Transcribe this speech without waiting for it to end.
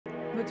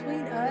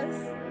between us,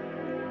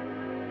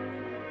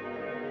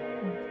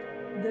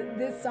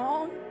 this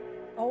song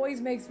always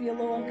makes me a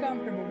little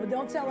uncomfortable, but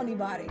don't tell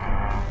anybody.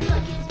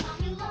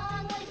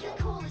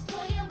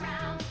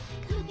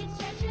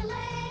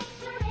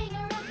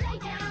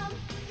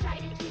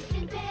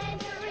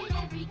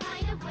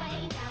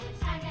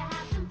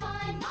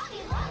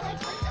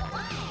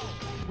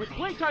 With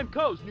Playtime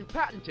Co.'s new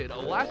patented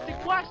elastic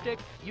plastic,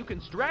 you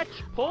can stretch,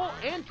 pull,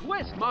 and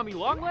twist Mommy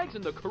Longlegs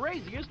in the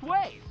craziest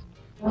ways.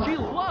 She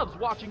loves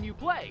watching you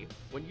play.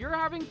 When you're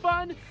having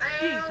fun,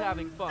 she's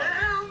having fun.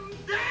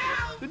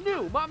 The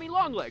new Mommy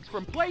Longlegs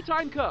from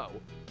Playtime Co.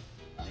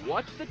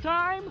 What's the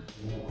time?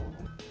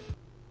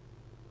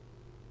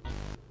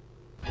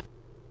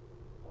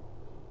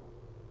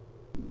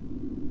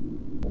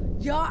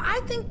 Y'all, I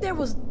think that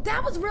was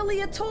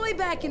really a toy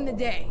back in the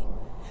day,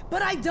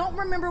 but I don't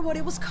remember what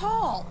it was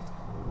called.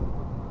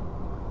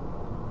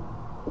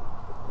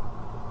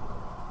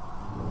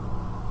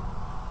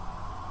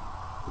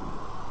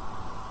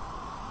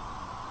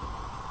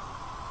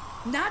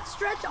 Not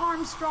Stretch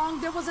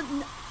Armstrong. There was a,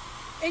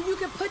 and you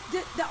could put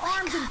the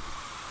arms in.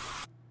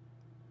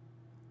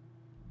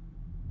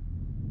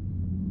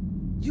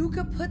 You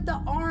could put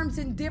the arms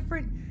in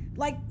different,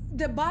 like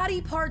the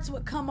body parts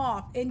would come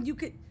off, and you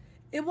could.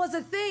 It was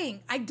a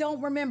thing. I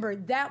don't remember.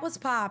 That was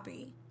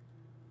Poppy.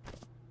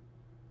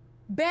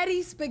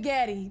 Betty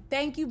Spaghetti.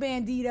 Thank you,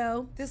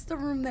 Bandito. This is the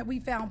room that we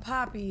found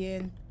Poppy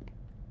in.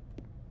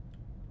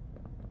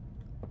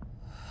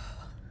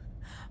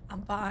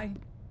 I'm fine.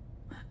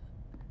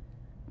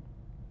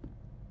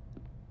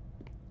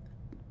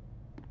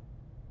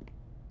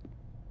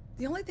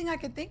 The only thing I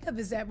could think of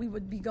is that we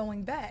would be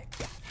going back.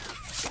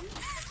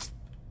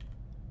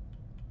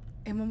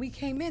 And when we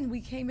came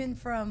in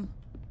from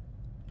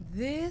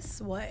this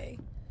way.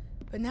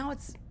 But now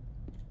it's...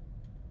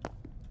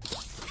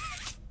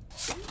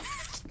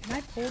 Can I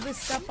pull this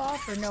stuff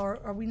off or no?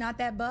 Are we not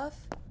that buff?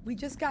 We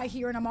just got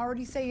here and I'm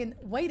already saying,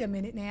 wait a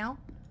minute now.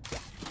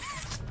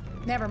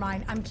 Never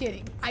mind, I'm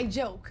kidding. I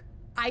joke.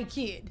 I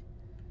kid.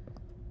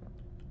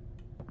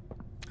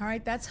 All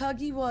right, that's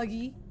Huggy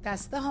Wuggy.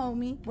 That's the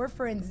homie. We're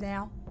friends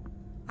now.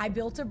 I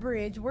built a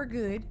bridge. We're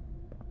good.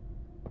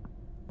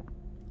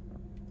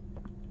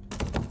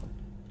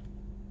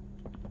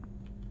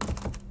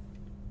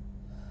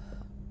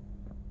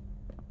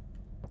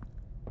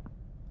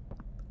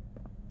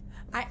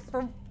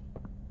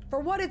 For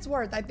what it's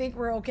worth, I think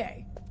we're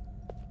okay.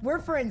 We're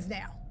friends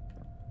now.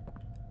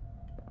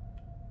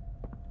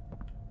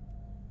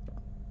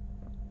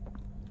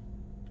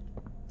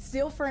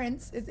 Still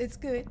friends. It's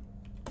good.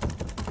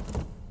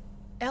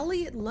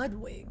 Elliot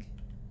Ludwig.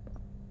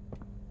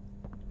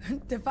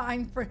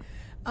 Define for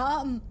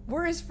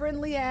we're as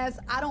friendly as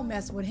I don't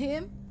mess with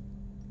him.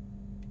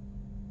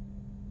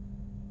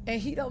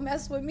 And he don't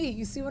mess with me.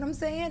 You see what I'm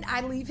saying?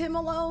 I leave him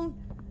alone.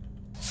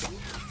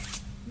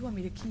 You want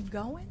me to keep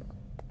going?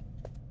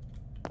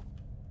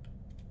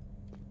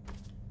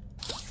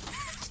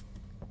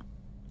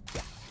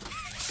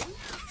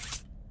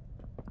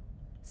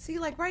 See,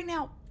 like right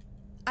now,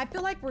 I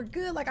feel like we're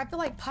good. Like I feel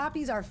like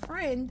Poppy's our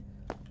friend,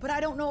 but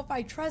I don't know if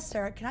I trust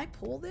her. Can I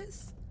pull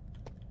this?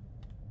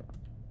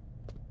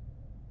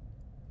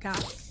 Got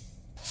it.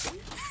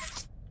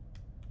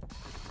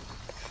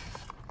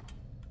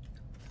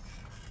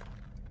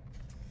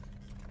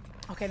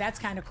 Okay, that's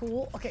kind of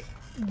cool. Okay,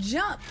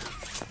 jump.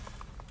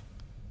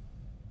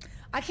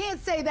 I can't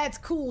say that's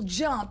cool,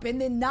 jump, and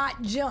then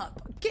not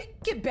jump.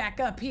 Get back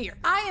up here.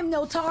 I am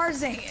no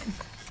Tarzan.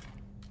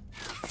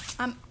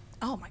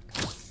 Oh my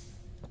God.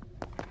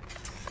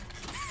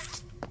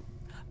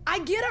 I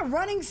get a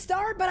running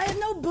start, but I have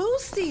no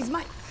boosties.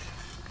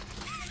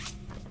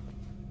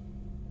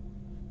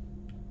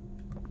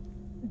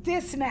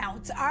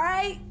 Dismount, all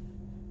right?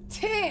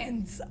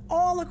 10s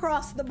all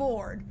across the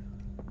board.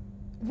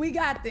 We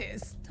got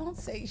this. Don't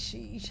say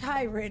sheesh.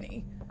 Hi,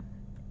 Rennie.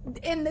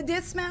 And the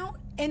dismount,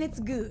 and it's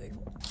good.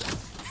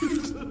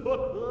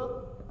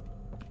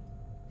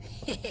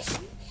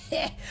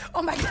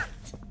 Oh my God.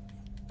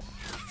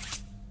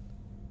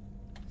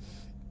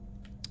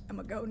 I'm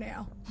gonna go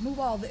now. Move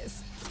all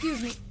this.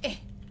 Excuse me.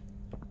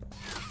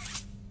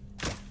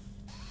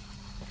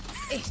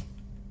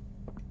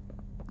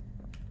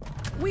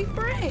 We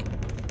friends.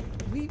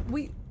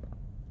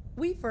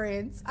 We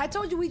friends. I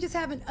told you we just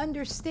have an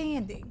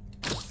understanding.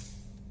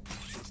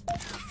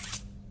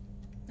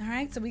 All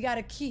right, so we got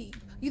a key.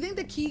 You think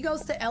the key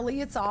goes to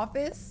Elliot's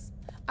office?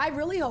 I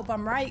really hope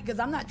I'm right, because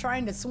I'm not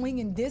trying to swing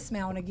and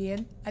dismount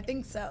again. I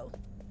think so.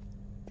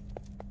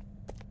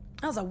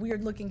 That was a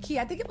weird looking key.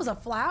 I think it was a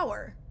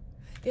flower.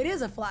 It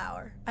is a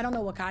flower. I don't know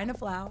what kind of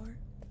flower,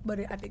 but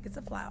I think it's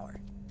a flower.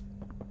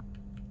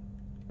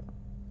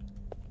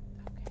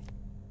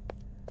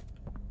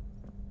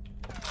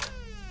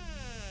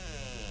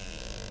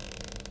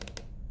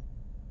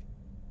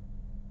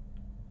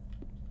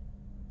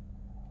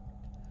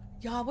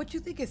 Y'all, what you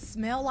think it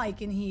smell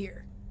like in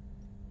here?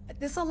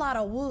 This a lot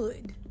of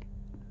wood.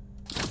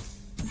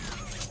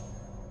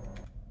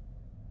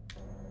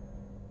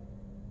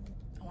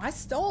 Oh, I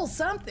stole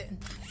something.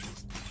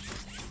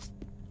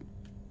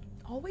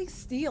 Always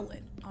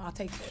stealing. Oh, I'll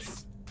take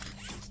this.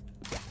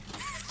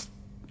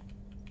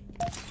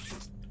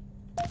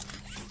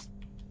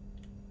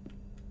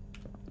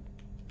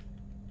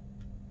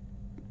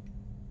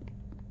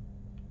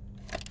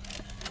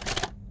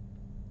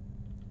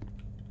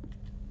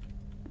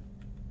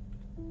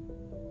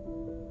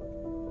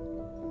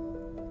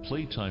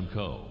 Playtime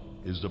Co.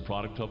 is the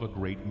product of a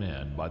great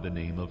man by the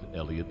name of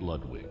Elliot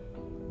Ludwig.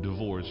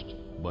 Divorced,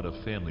 but a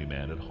family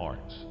man at heart.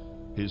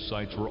 His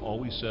sights were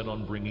always set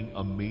on bringing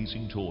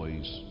amazing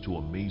toys to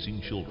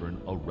amazing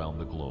children around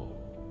the globe.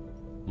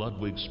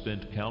 Ludwig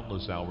spent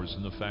countless hours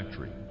in the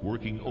factory,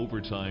 working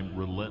overtime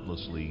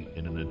relentlessly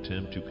in an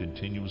attempt to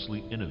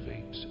continuously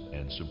innovate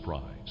and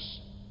surprise.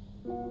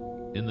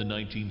 In the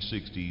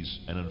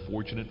 1960s, an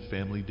unfortunate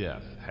family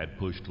death had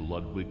pushed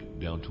Ludwig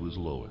down to his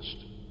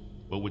lowest.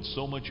 But with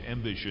so much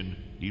ambition,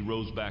 he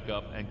rose back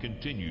up and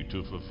continued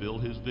to fulfill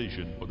his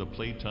vision for the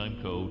Playtime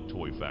Co.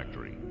 toy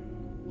factory.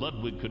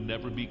 Ludwig could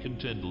never be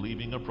content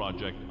leaving a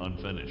project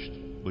unfinished.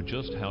 But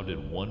just how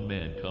did one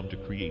man come to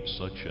create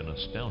such an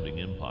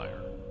astounding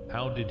empire?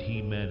 How did he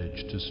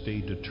manage to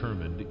stay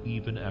determined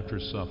even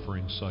after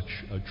suffering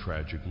such a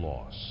tragic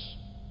loss?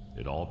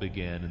 It all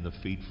began in the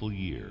fateful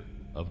year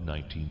of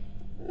I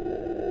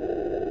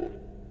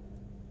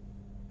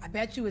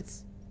bet you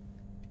it's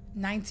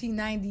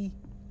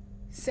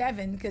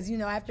 1997, because, you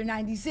know, after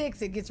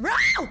 96, it gets...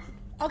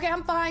 Okay,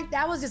 I'm fine.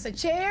 That was just a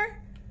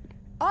chair.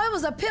 Oh, it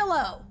was a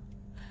pillow.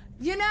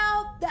 You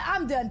know,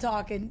 I'm done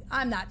talking.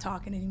 I'm not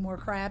talking anymore,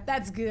 crap.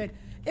 That's good.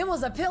 It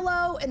was a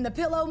pillow, and the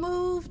pillow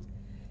moved.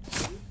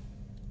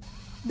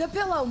 The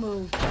pillow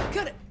moved.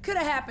 Could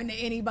have happened to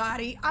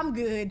anybody. I'm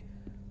good.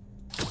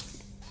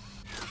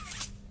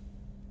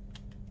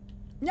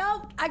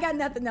 No, I got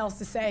nothing else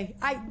to say.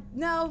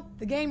 No,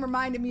 the game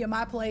reminded me of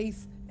my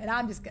place, and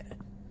I'm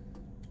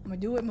gonna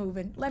do it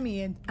moving. Let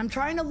me in. I'm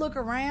trying to look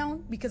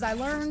around because I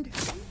learned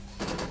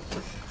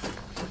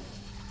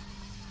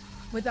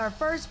with our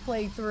first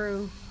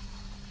playthrough,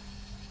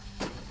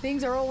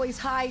 things are always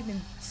hiding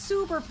in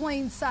super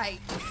plain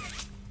sight.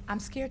 I'm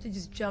scared to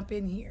just jump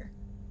in here.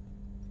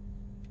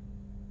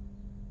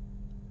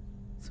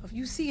 So if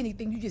you see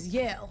anything, you just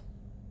yell,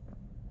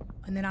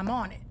 and then I'm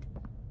on it.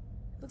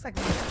 Looks like...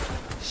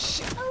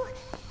 Shit. Oh,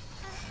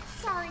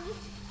 sorry.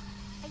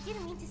 I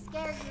didn't mean to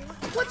scare you.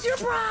 What's your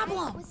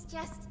problem? I was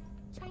just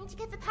trying to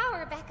get the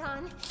power back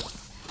on.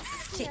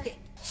 Here.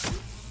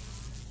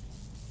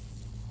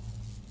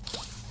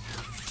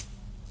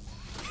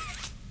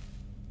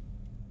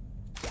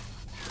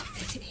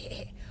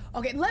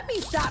 Okay, let me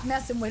stop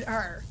messing with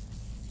her.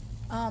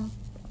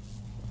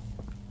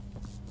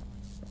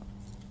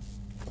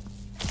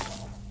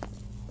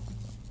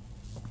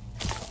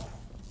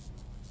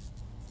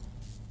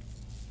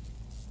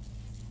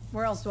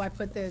 Where else do I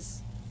put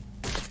this?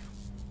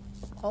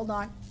 Hold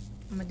on.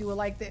 I'm gonna do it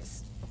like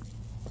this.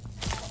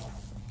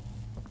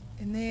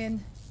 And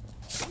then,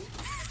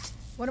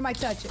 what am I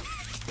touching?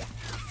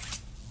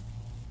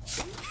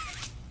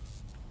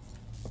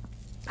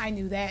 I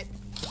knew that.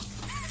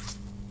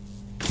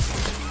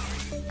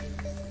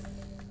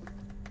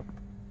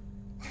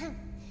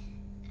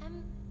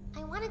 I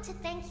wanted to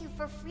thank you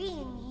for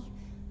freeing me.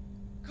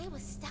 I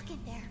was stuck in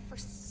there for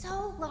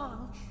so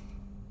long.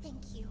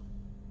 Thank you.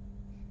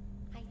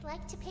 I'd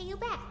like to pay you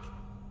back.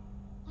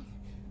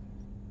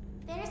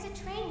 There's a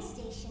train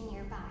station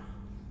nearby.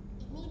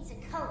 It needs a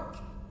code,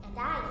 and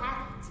I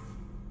have it.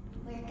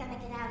 We're gonna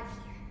get out of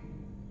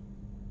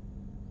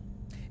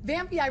here.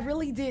 Vampy, I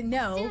really didn't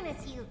know. As soon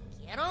as you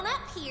get on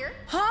up here.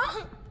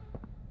 Huh?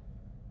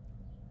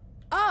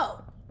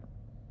 Oh.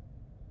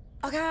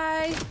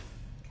 Okay.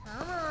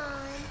 Come on.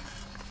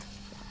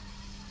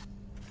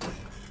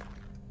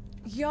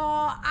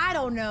 Y'all, I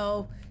don't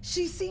know.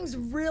 She seems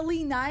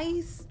really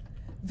nice,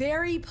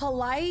 very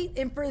polite,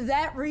 and for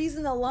that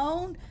reason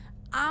alone,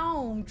 I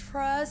don't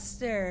trust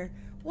her.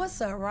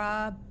 What's up,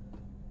 Rob?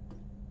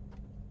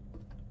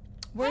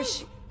 Where's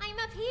she? I'm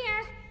up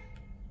here.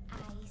 I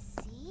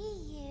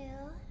see you.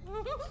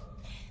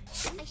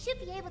 I should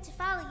be able to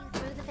follow you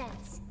through the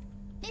vents.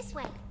 This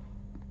way.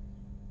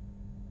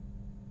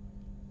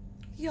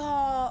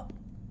 Y'all,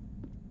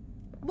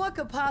 what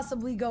could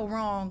possibly go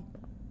wrong?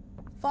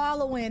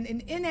 Following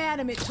an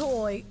inanimate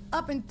toy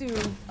up and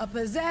through a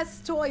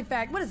possessed toy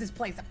factory. What is this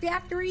place, a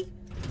factory?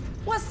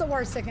 What's the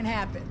worst that can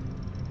happen?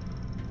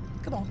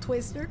 Come on,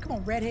 Twister. Come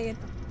on, red hand.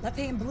 Left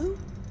hand blue?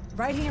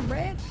 Right hand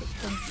red?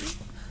 Thank you.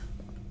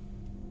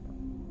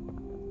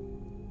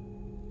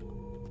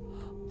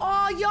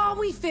 Oh, y'all,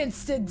 we finna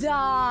to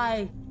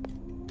die.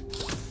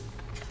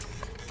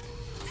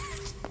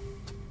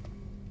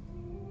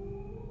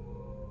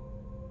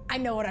 I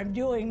know what I'm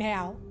doing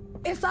now.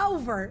 It's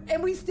over,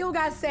 and we still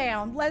got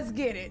sound. Let's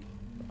get it.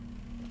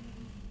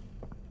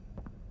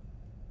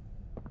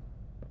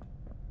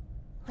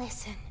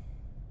 Listen,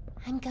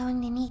 I'm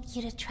going to need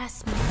you to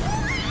trust me.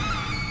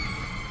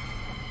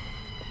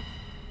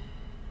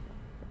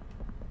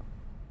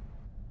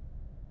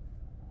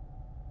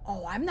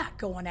 Oh, I'm not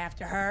going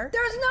after her.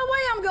 There's no way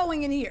I'm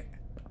going in here.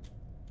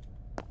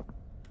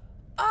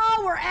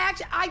 Oh, we're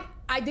actually...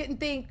 I didn't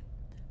think,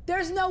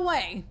 there's no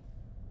way.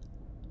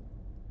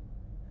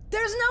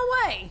 There's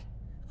no way.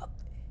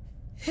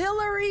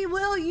 Hillary,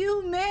 will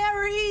you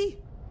marry?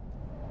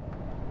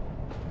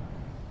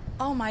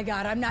 Oh my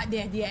God, I'm not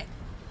dead yet.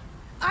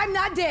 I'm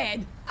not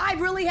dead. I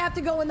really have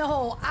to go in the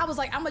hole. I was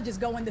like, I'm gonna just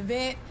go in the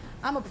vent.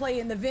 I'm gonna play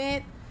in the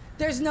vent.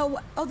 There's no,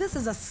 oh, this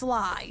is a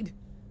slide.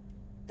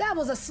 That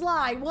was a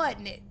slide,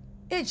 wasn't it?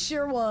 It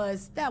sure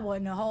was. That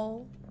wasn't a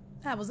hole.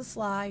 That was a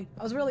slide.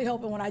 I was really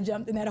hoping when I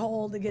jumped in that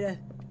hole to get a,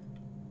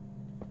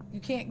 you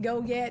can't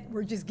go yet,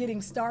 we're just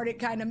getting started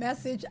kind of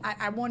message.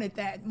 I wanted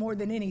that more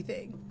than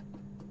anything.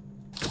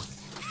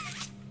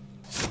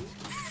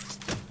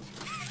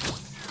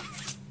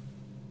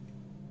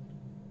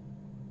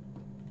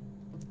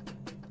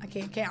 I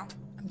can't count.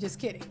 I'm just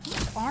kidding.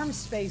 Arm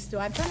space, do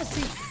I'm trying to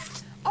see.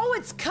 Oh,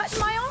 it's cutting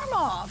my arm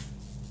off.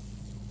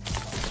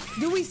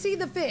 Do we see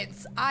the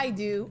fence? I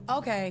do.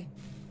 Okay.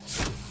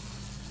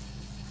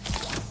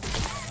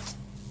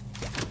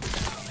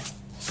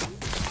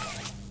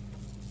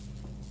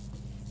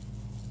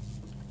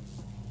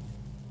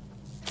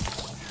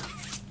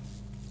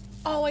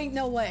 Oh, ain't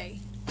no way.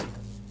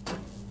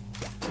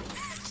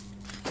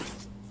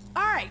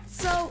 All right,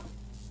 so.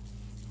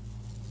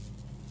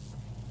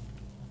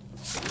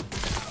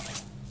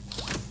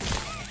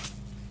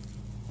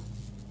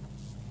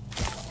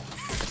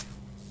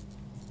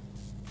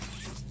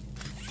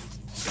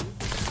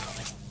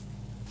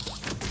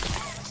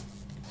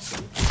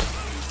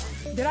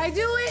 Did I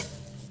do it?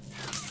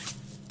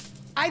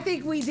 I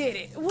think we did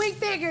it. We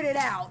figured it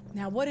out.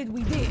 Now, what did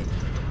we do?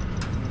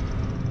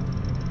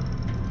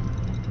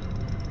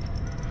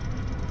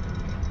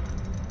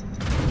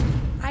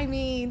 I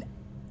mean,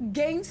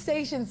 Game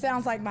Station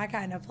sounds like my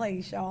kind of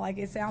place, y'all. Like,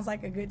 it sounds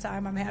like a good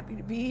time. I'm happy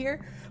to be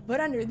here. But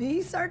under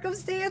these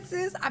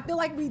circumstances, I feel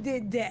like we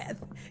did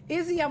death.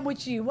 Izzy, I'm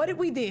with you. What did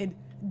we did?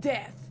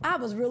 Death. I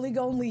was really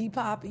gonna leave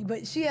Poppy,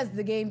 but she has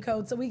the game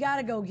code, so we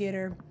gotta go get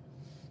her.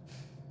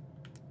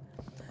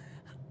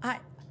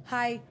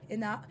 Hi,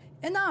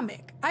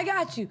 Anamic. I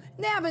got you.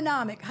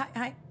 Nabonomic.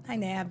 Hi,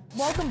 Nab.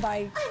 Welcome, bye.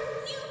 A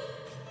new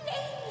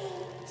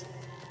playmate.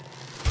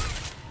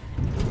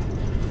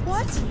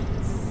 What?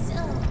 So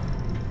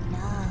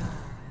long.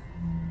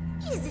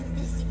 Isn't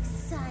this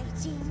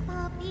exciting,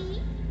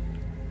 Poppy?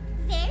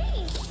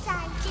 Very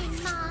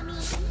exciting,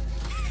 Mommy.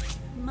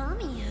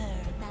 Mommy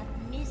heard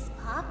that Miss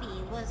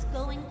Poppy was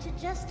going to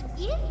just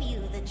give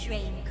you the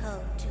train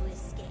code to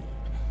escape.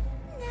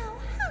 Now,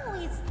 how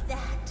is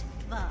that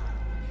fun?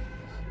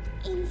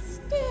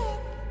 Instead,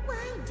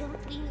 why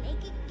don't we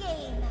make a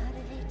game out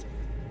of it?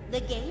 The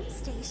game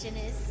station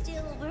is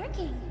still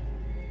working.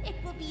 It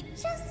will be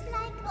just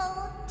like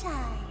old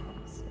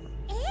times.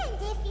 And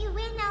if you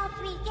win all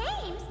 3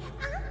 games,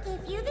 I'll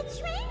give you the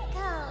train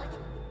code.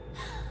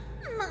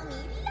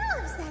 Mommy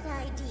loves that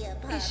idea,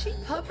 Poppy. Is she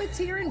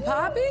puppeteering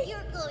Poppy?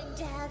 You're going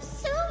to have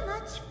so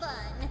much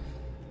fun.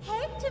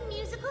 Head to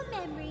musical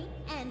memory,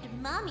 and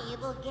Mommy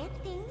will get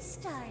things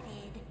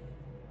started.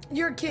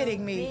 You're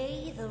kidding me.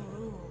 Obey the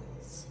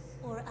rules,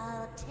 or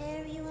I'll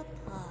tear you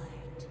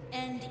apart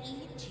and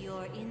eat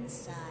your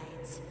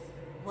insides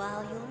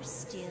while you're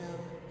still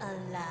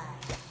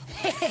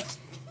alive.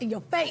 In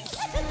your face.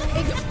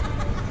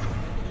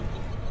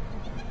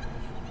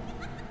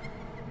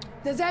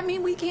 Does that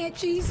mean we can't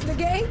cheese the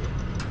game?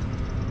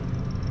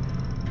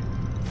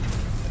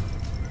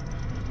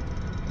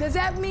 Does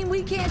that mean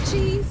we can't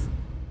cheese?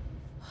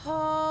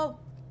 Oh,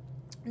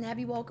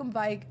 Nabby, welcome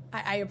bike.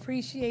 I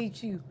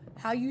appreciate you.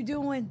 How you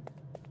doing?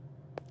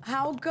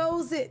 How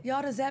goes it?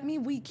 Y'all, does that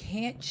mean we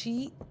can't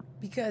cheat?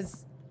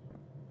 Because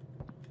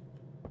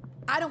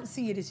I don't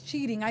see it as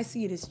cheating. I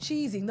see it as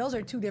cheesing. Those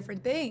are 2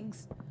 different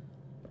things.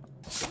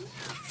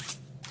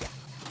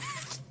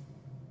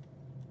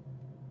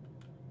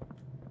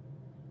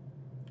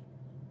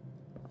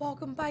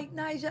 Welcome, Bike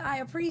Nija. I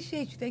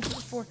appreciate you. Thank you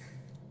for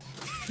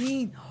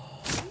being.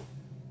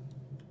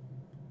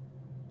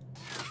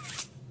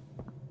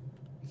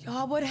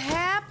 Y'all, what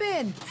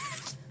happened?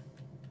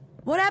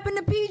 What happened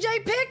to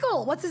PJ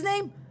Pickle? What's his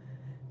name?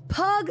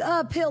 Pug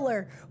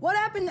Pillar. What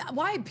happened?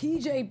 Why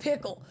PJ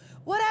Pickle?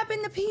 What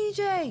happened to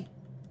PJ?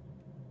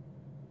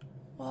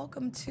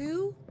 Welcome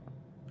to.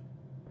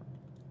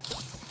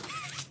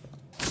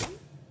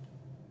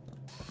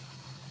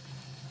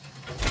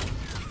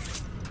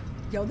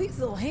 Yo, these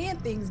little hand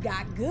things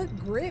got good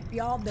grip,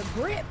 y'all. The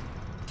grip.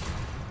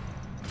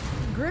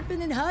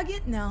 Gripping and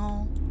hugging?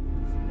 No.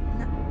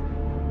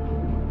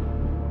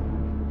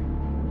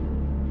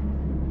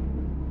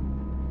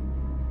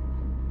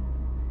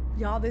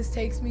 Y'all, this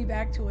takes me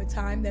back to a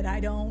time that I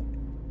don't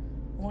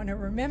want to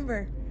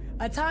remember.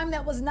 A time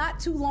that was not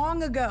too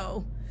long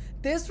ago.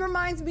 This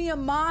reminds me of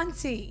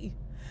Monty.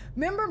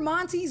 Remember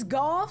Monty's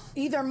golf?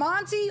 Either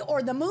Monty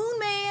or the Moon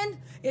Man.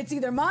 It's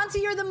either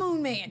Monty or the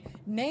Moon Man.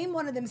 Name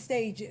one of them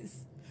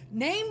stages.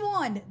 Name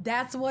one.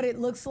 That's what it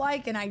looks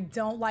like, and I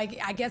don't like it.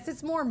 I guess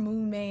it's more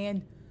Moon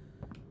Man.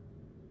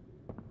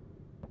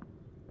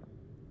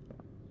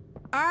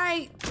 All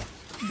right,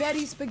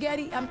 Betty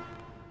Spaghetti.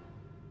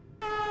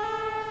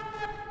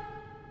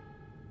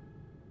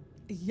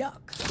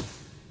 Yuck.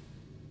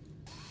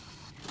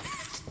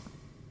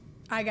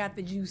 I got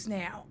the juice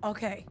now.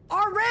 Okay.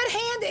 Our red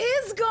hand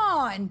is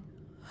gone.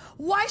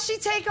 Why'd she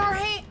take our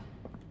hand?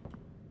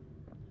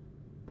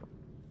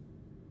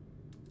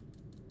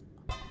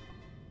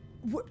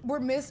 We're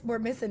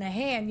missing a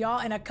hand, y'all,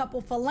 and a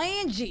couple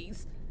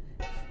phalanges.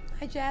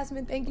 Hi,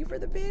 Jasmine. Thank you for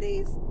the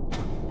biddies.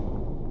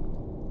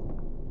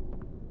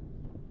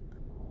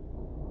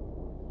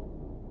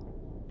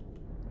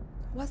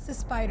 What's the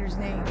spider's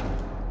name?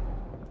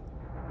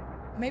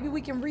 Maybe we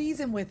can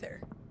reason with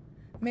her.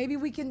 Maybe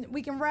we can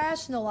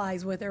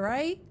rationalize with her,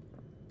 right?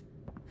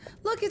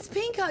 Look, it's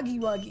Pink Huggy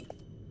Wuggy.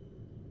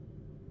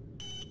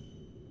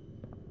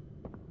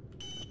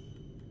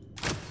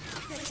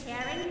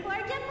 Preparing for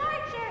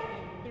departure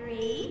in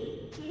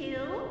 3, 2,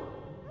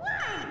 1.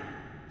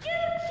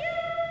 Choo-choo!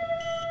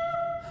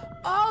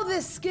 Oh,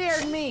 this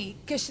scared me,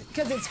 cause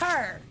it's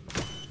her.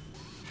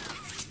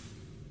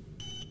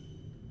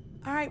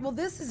 All right, well,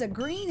 this is a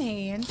green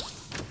hand.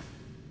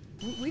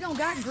 We don't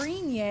got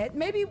green yet.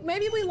 Maybe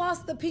we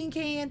lost the pink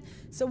hand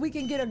so we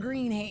can get a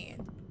green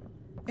hand.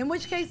 In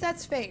which case,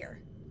 that's fair.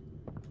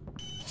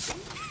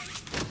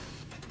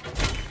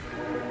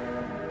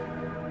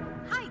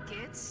 Hi,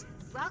 kids.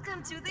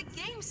 Welcome to the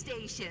game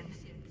station.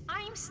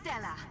 I'm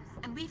Stella,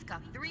 and we've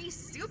got 3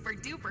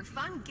 super-duper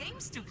fun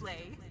games to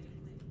play.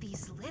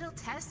 These little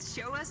tests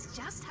show us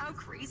just how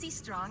crazy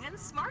strong and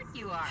smart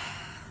you are.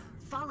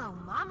 Follow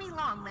Mommy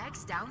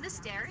Longlegs down the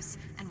stairs,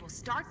 and we'll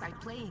start by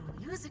playing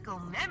musical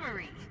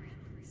memory.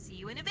 See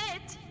you in a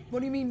bit. What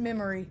do you mean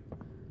memory?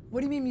 What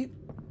do you mean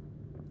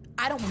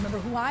I don't remember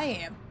who I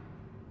am.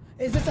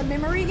 Is this a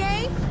memory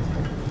game?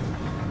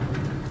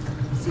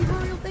 See,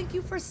 Royal, thank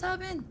you for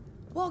subbing.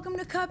 Welcome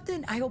to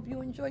Cupton. I hope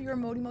you enjoy your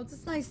emotes.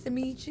 It's nice to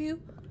meet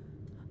you.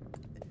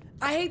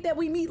 I hate that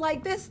we meet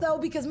like this, though,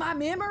 because my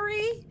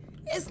memory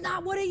is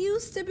not what it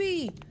used to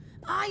be.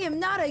 I am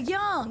not a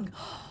young...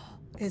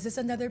 Is this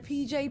another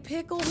PJ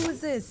Pickle? Who is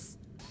this?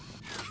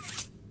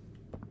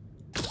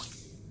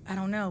 I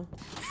don't know.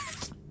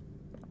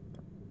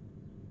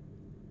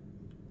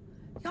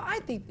 Yo, I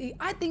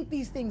think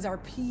these things are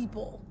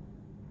people.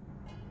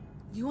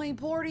 You ain't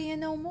partying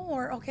no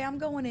more. Okay, I'm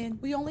going in.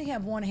 We only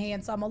have one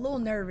hand, so I'm a little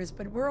nervous,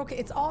 but we're okay.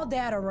 It's all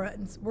data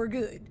runs. We're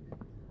good.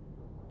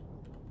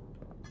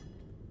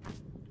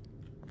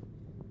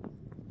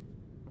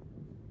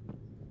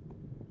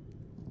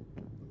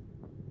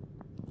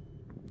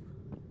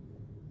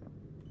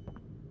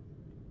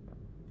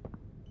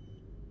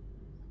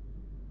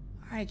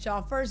 All right,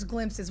 y'all, first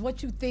glimpses.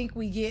 What you think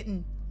we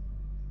getting?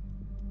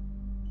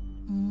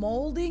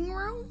 Molding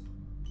room?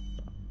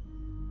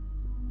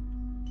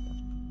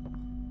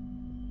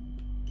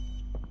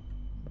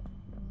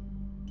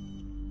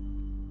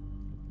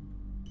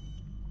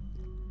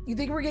 You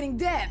think we're getting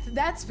death?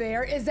 That's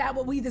fair. Is that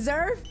what we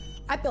deserve?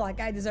 I feel like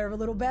I deserve a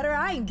little better.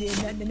 I ain't did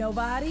nothing to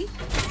nobody.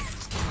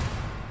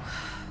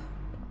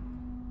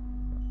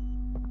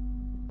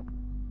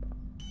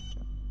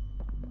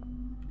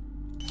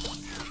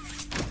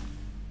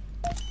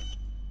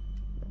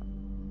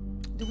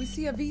 Do we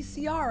see a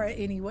VCR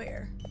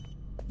anywhere?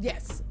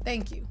 Yes,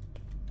 thank you.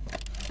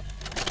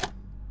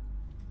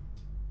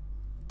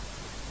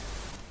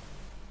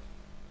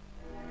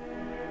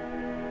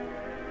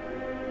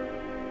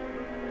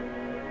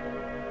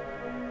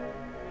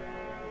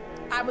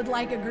 I would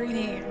like a green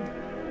hand.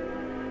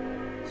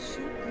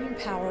 Shoot green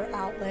power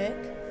outlet.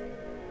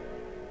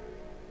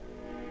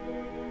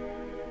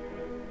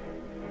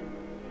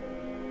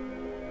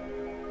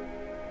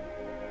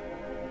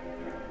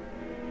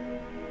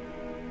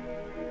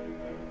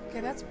 Okay,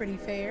 that's pretty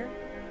fair.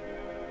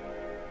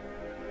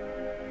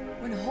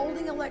 When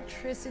holding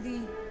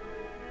electricity,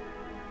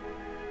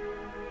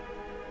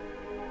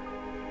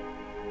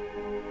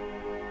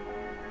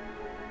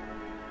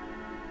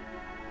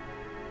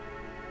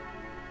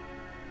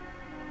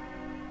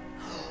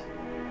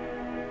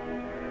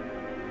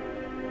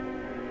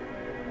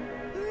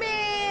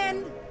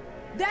 man,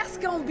 that's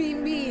gonna be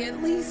me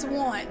at least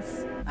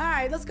once. All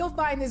right, let's go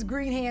find this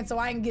green hand so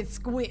I can get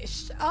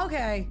squished.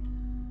 Okay.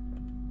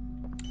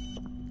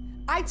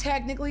 I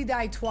technically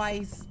died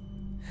twice,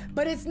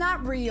 but it's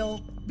not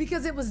real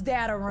because it was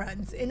data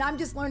runs, and I'm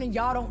just learning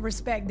y'all don't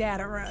respect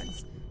data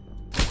runs.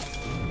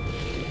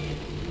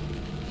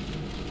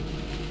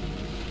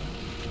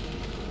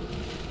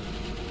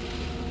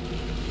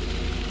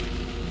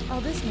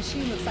 Oh, this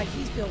machine looks like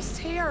he feels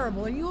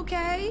terrible. Are you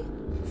okay?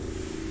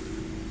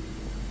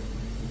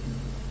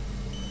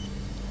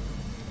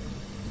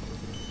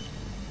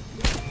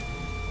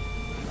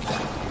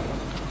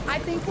 I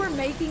think we're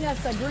making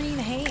us a green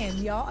hand,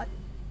 y'all.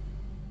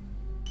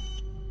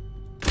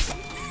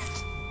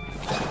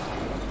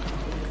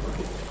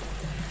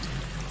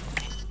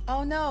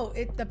 Oh no,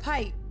 the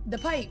pipe,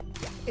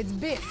 it's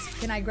bent.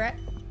 Can I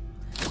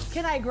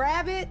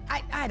grab it?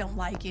 I don't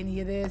like any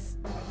of this.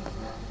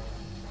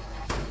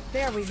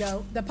 There we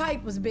go, the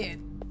pipe was bent.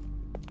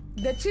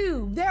 The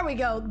tube, there we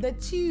go, the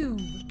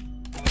tube.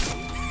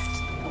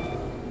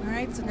 All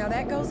right, so now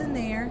that goes in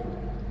there.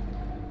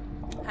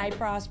 Hi,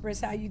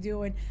 Prosperous. How you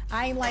doing?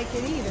 I ain't like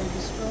it either.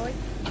 Destroy.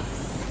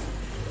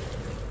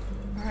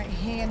 All right,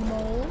 hand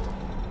mold.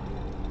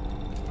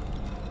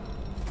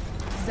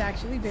 This is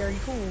actually very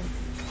cool.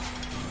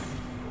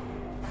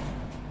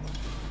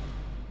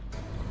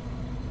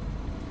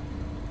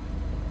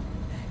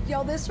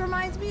 Yo, this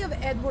reminds me of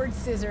Edward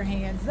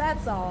Scissorhands.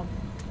 That's all.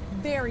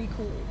 Very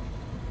cool.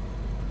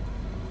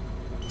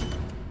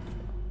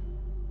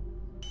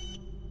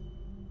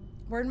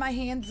 Where'd my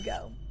hands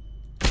go?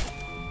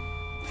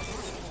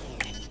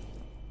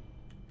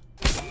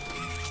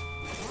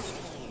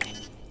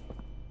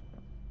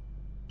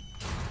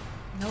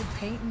 No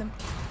paint in them.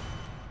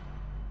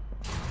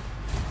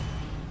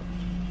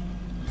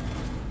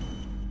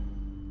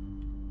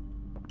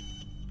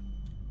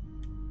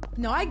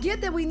 No, I get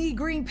that we need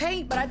green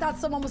paint, but I thought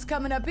someone was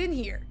coming up in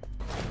here.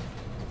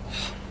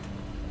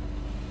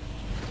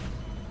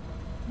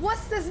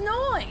 What's this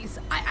noise?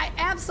 I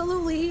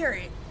absolutely hear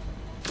it.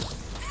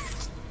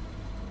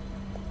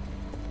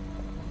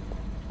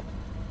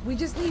 We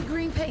just need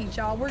green paint,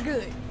 y'all. We're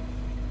good.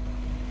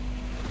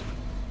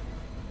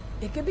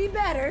 It could be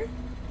better,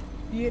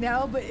 you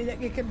know, but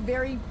it could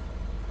very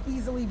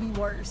easily be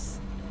worse.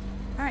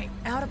 All right,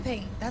 out of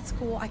paint. That's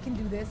cool. I can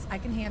do this. I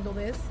can handle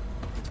this.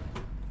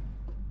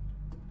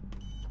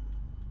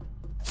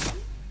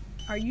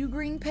 Are you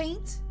green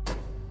paint?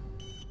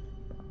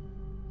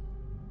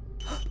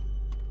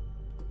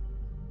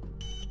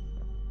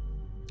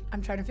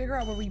 I'm trying to figure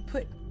out where we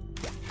put.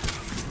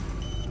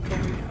 There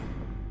we go.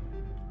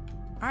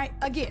 All right,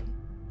 again.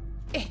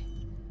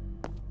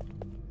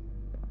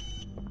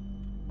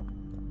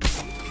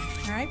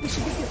 All right, we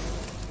should be good.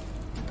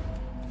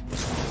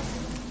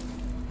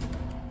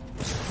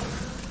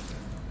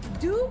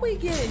 Do we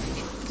get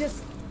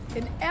just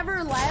an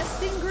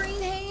everlasting green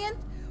hand?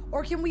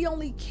 Or can we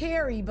only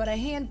carry but a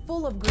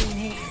handful of green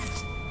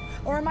hands?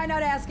 Or am I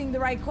not asking the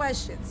right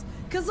questions?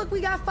 Because look, we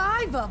got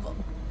 5 of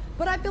them.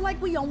 But I feel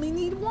like we only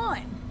need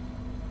 1.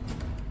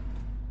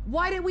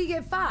 Why did we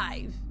get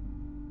 5?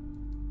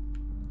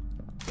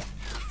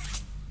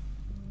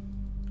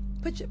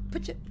 Put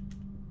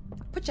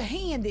your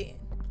hand in.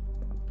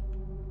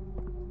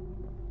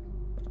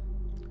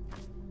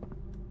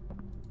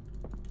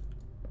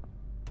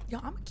 Yo,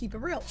 I'm gonna keep it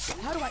real.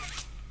 How do I?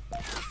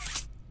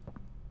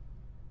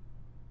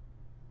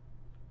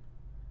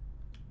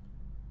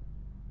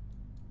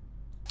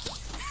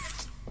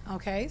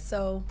 Okay,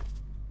 so.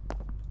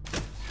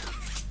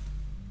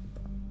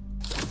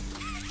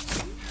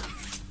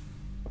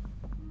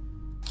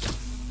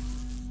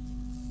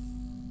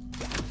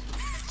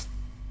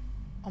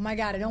 Oh my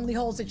God, it only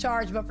holds the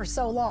charge, but for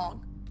so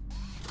long.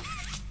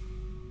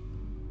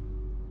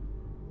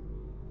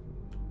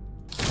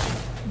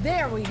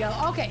 There we go.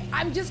 Okay,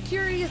 I'm just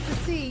curious to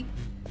see.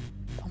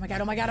 Oh my God,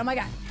 oh my God, oh my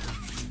God.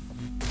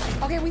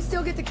 Okay, we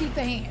still get to keep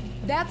the hand.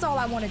 That's all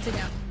I wanted to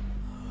know.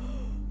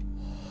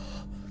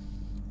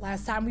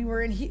 Last time we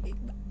were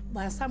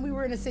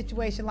in a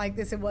situation like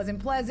this, it wasn't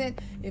pleasant.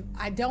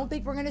 I don't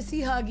think we're gonna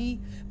see Huggy,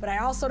 but I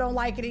also don't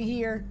like it in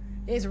here.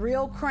 It's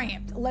real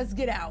cramped. Let's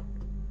get out.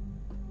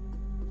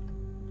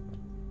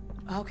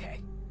 Okay.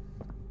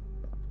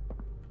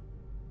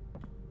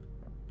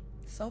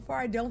 So far,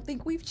 I don't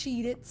think we've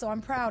cheated, so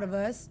I'm proud of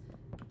us.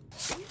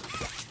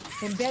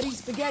 And Betty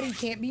Spaghetti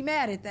can't be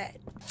mad at that.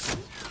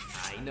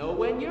 I know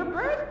when your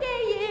birthday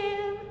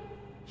is.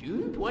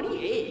 June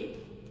 28th.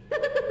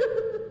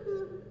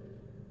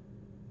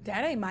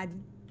 That ain't my...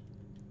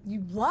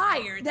 You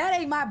liar! That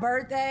ain't my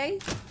birthday!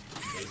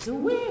 It's a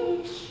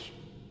wish.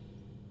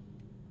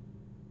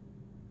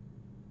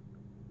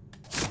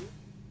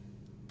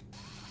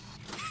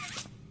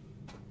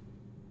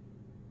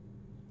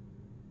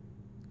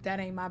 That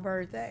ain't my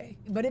birthday.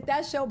 But if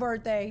that's your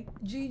birthday,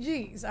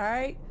 GG's, all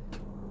right?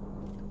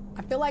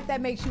 I feel like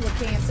that makes you a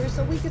Cancer,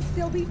 so we could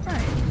still be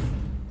friends.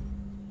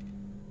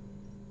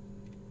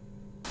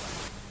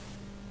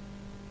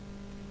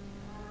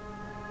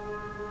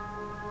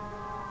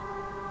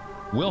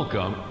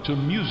 Welcome to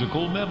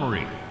Musical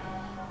Memory.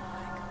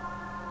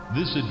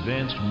 This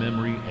advanced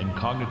memory and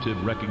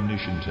cognitive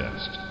recognition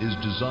test is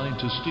designed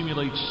to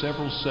stimulate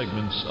several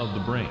segments of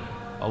the brain,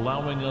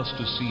 allowing us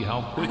to see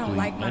how quickly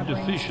and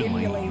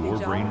efficiently your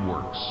brain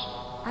works.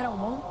 I don't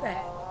want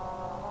that.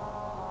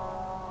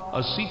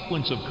 A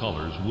sequence of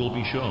colors will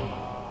be shown,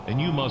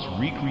 and you must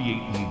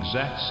recreate the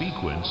exact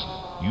sequence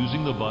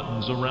using the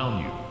buttons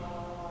around you.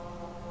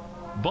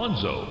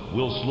 Bunzo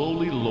will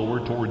slowly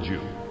lower towards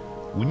you.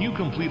 When you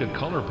complete a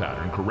color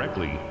pattern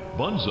correctly,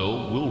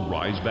 Bunzo will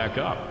rise back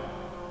up.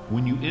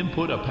 When you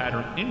input a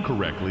pattern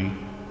incorrectly,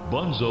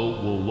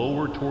 Bunzo will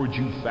lower towards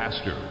you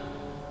faster.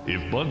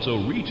 If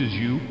Bunzo reaches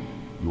you,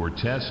 your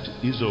test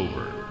is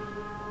over.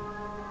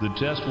 The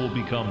test will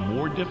become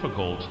more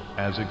difficult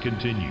as it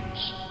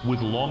continues, with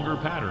longer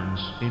patterns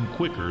in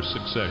quicker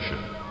succession.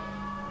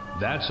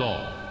 That's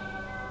all.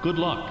 Good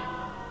luck.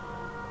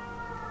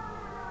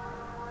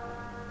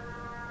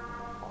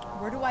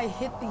 Where do I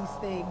hit these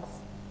things?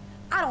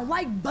 I don't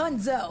like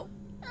Bunzo.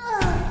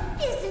 Oh,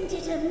 isn't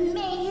it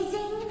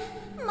amazing?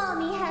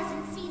 Mommy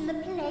hasn't seen the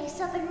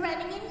place up and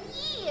running in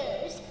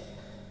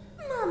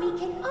Mommy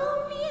can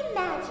only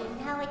imagine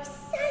how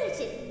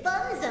excited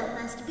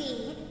Bunzo must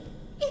be.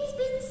 It's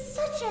been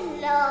such a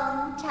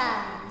long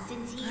time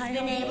since he's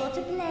been able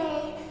to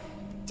play,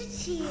 to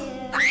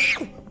cheer.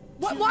 Ow!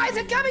 What? Why is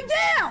it coming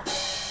down?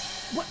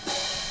 What?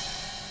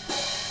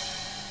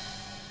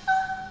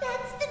 Oh,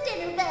 that's the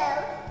dinner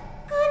bell.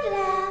 Good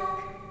luck.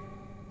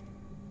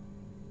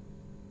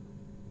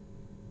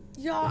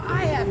 Y'all,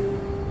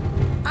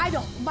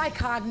 my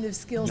cognitive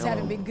skills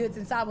haven't been good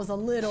since I was a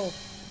little.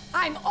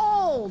 I'm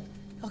old.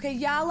 Okay,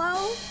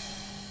 yellow.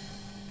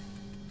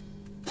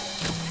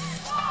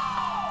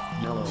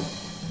 Yellow,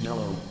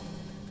 yellow.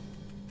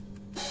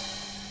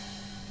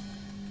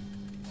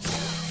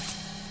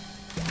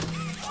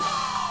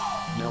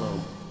 Yellow,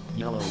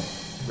 yellow,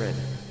 red.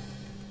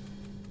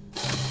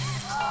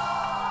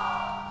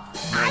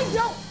 I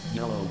don't.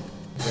 Yellow,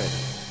 red.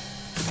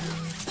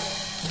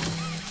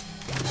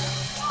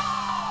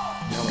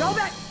 Yellow, Go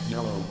back.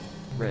 Yellow,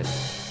 red,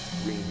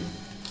 green.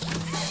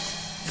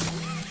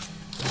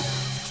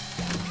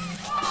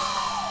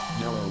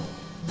 Yellow,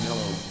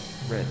 yellow,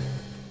 red,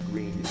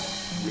 green,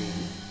 green.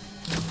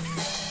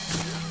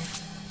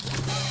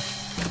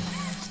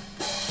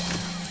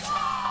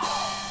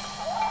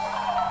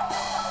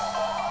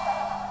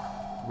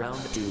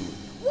 Round 2.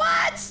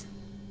 What?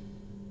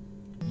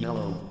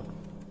 Yellow.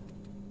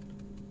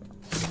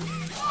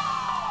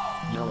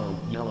 Yellow,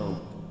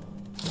 yellow.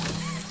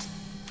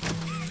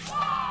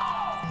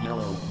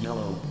 Yellow,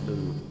 yellow,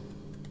 blue.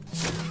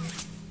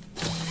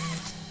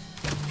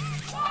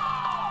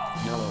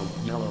 Yellow,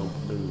 yellow,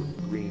 blue,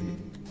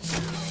 green.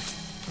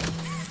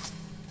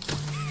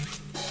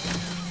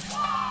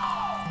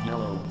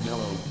 Yellow,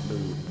 yellow,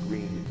 blue,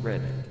 green,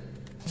 red.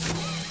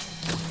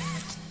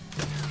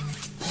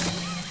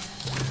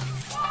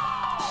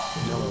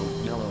 Yellow,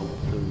 yellow,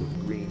 blue,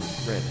 green,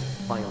 red,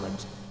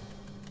 violet.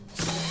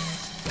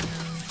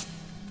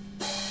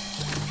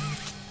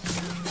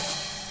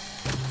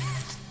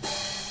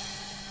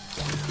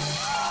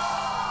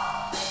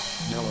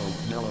 Yellow,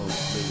 yellow,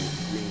 blue,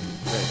 green,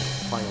 red,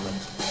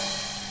 violet.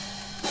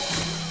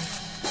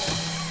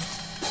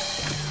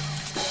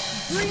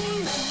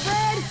 Green,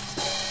 red,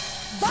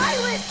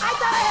 violet. I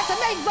thought I had to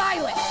make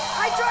violet.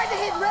 I tried to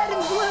hit red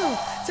and blue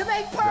to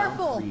make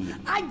purple.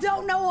 I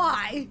don't know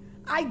why.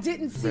 I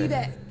didn't see Red.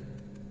 that.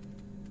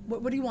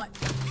 What do you want?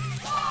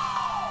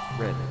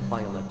 Red,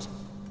 violet.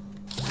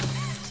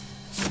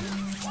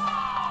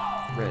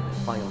 Red,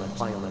 violet,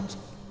 violet.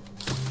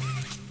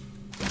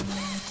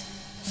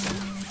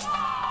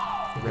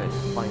 Red,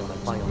 violet,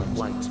 violet,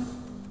 white.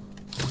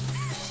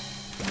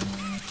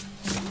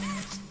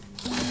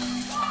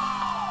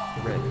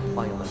 Red,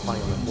 violet,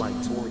 violet,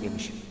 white,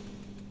 orange.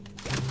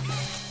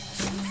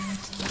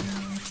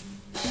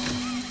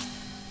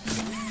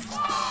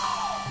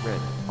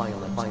 Red,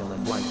 violet, violet,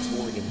 white,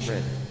 orange,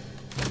 red.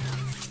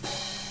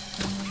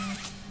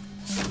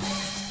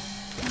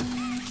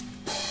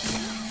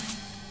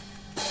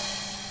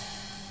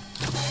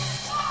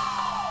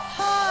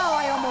 Oh,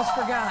 I almost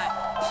forgot.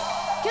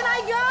 Can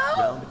I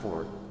go? Round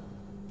 4.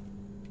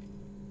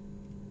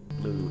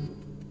 Blue.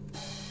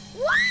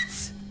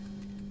 What?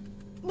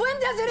 When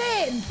does it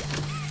end?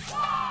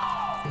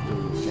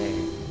 Blue, J.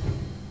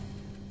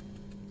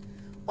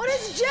 What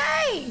is J?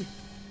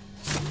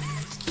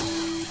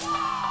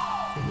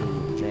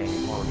 Blue, J,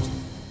 heart.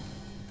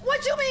 What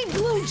you mean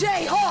blue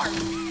J heart?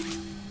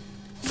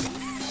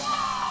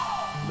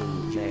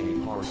 Blue, J,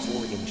 heart,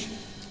 orange.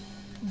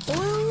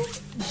 Blue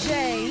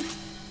J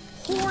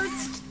Hort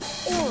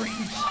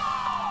orange.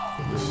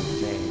 Blue,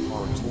 J,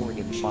 heart,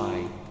 orange,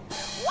 pie.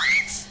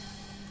 What?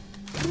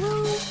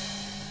 Blue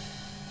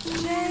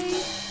J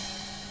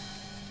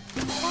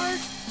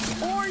Heart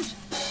orange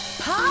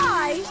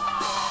pie?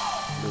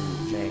 Blue,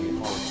 J,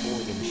 heart,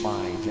 orange,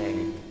 pie, J.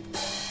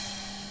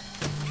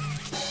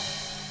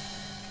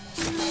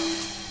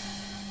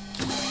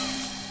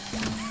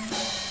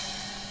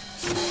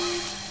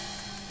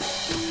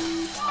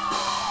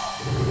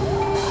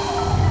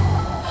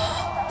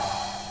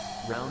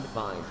 Round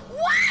 5.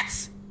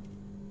 What?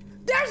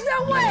 There's no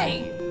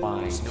way!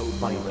 By snow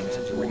violet,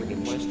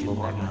 orange,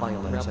 black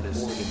violet, orange,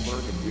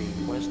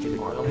 green, western,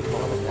 violet,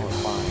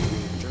 by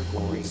green,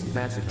 turquoise,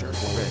 massacre,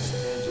 red,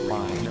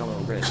 by yellow,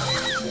 red,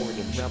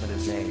 orange,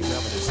 ravenous, A,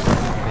 ravenous,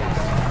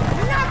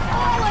 Knock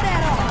all of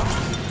that off!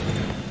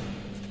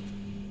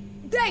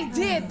 They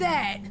did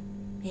that!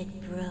 It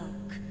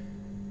broke.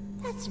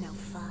 That's no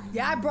fun.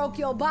 Yeah, I broke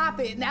your bop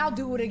it, and I'll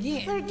do it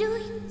again. For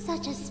doing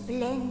such a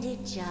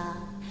splendid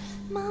job,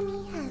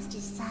 Mommy has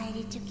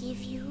decided to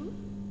give you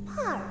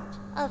part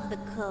of the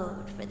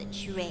code for the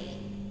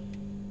train.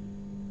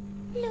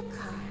 Look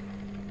hard.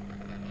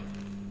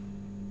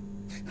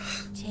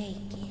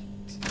 Take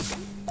it.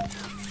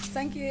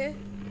 Thank you.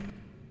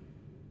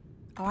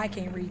 Oh, I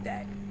can't read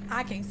that.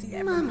 I can't see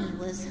that. Mommy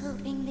was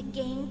hoping the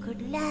game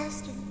could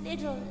last a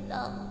little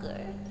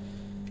longer.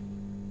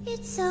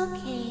 It's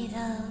okay,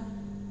 though.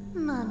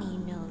 Mommy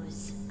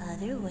knows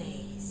other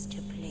ways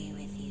to play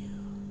with you.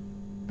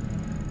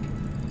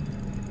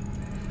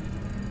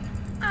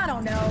 I don't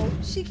don't know.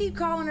 She keep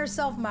calling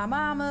herself my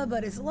mama,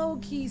 but it's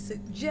low-key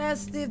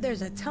suggestive.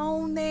 There's a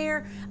tone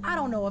there. I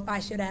don't know if I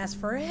should ask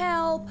for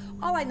help.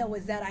 All I know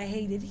is that I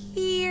hate it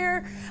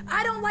here.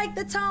 I don't like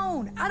the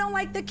tone. I don't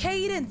like the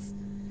cadence.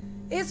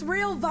 It's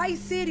real Vice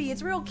City.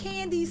 It's real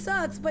Candy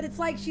Sucks, but it's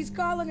like she's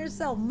calling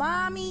herself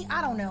mommy.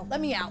 I don't know.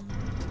 Let me out.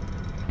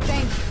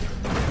 Thank you.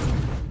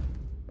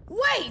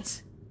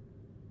 Wait!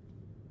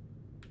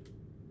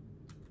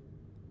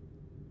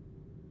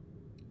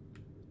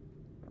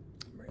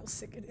 I'm real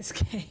sick of this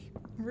game.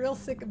 I'm real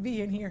sick of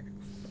being here.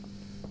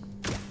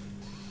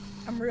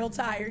 I'm real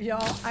tired,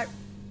 y'all.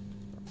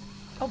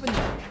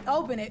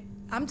 Open it.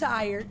 I'm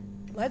tired.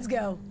 Let's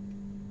go.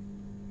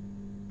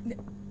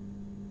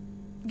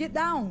 Get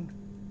down.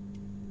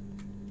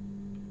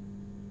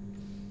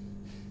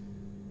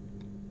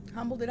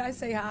 Humble, did I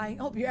say hi?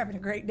 Hope you're having a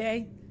great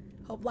day.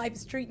 Hope life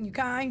is treating you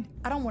kind.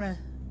 I don't want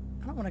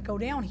to go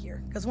down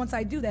here, because once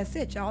I do, that's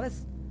it, y'all.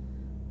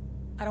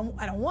 I don't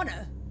want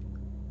to.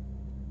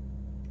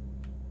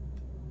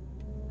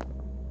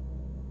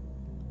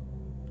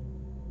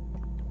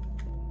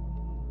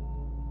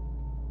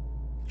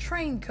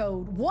 Train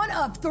code 1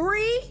 of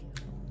 3.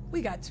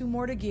 We got 2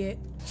 more to get.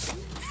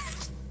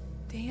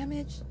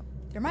 Damage.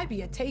 There might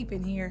be a tape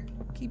in here.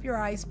 Keep your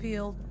eyes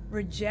peeled.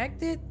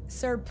 Rejected.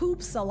 Sir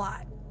poops a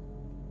lot.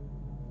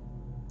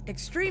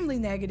 Extremely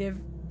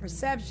negative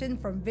perception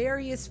from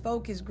various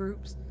focus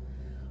groups.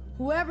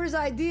 Whoever's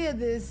idea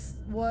this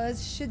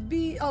was should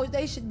be,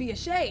 they should be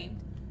ashamed.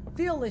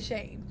 Feel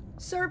ashamed.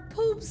 Sir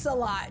poops a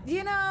lot,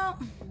 you know?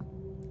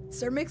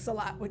 Sir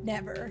Mix-a-Lot would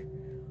never.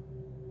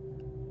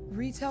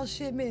 Retail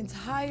shipment,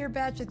 entire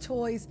batch of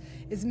toys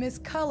is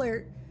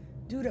miscolored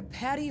due to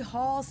Patty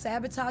Hall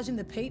sabotaging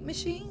the paint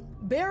machine.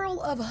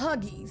 Barrel of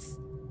Huggies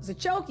was a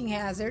choking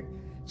hazard.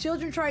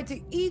 Children tried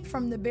to eat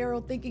from the barrel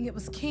thinking it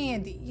was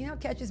candy. You know,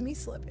 catches me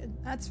slipping.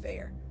 That's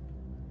fair.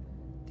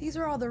 These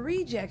are all the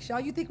rejects, y'all.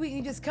 You think we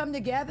can just come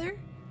together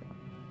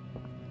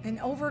and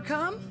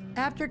overcome?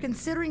 After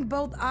considering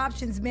both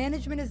options,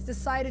 management has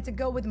decided to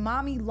go with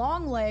Mommy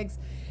Longlegs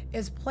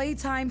as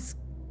Playtime's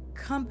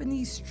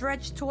company's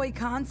stretch toy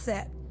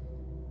concept.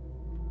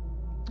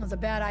 That was a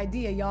bad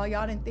idea, y'all.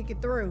 Y'all didn't think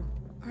it through.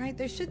 All right,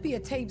 there should be a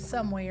tape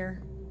somewhere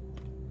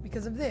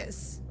because of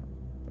this.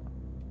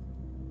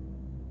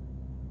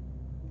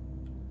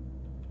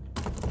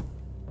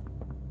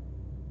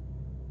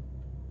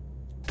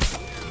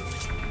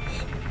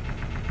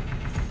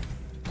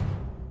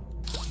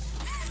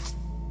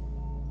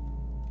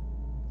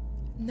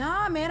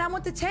 Nah, man, I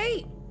want the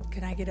tape.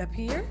 Can I get up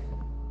here?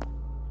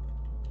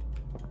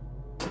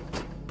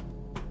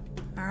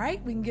 All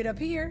right, we can get up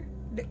here.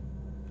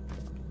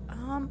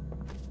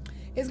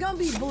 It's gonna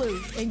be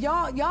blue, and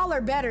y'all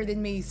are better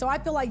than me, so I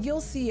feel like you'll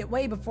see it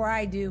way before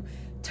I do.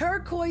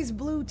 Turquoise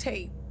blue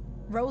tape,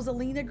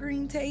 Rosalina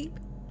green tape,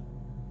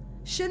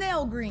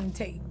 Chanel green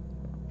tape.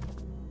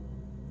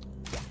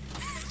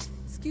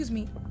 Excuse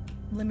me,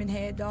 lemon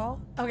head doll.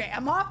 Okay,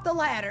 I'm off the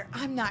ladder.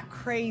 I'm not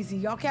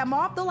crazy, okay? I'm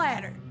off the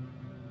ladder.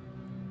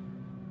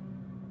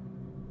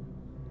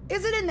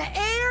 Is it in the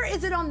air?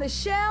 Is it on the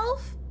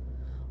shelf?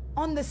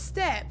 On the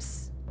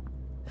steps?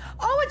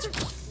 Oh, it's...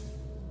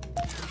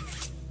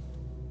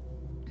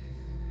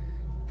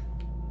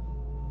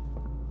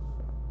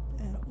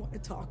 I don't want to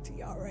talk to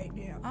y'all right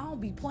now. I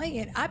don't be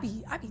playing. I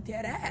be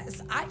dead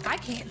ass. I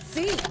can't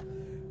see.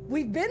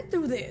 We've been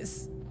through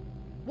this.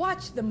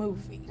 Watch the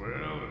movie. Well,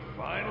 it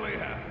finally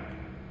happened.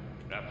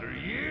 After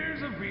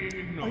years of being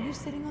ignored, Are you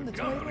sitting on the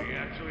company toilet?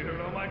 actually heard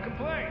all my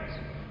complaints.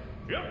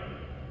 Yep,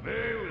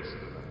 they listened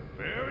to them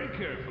very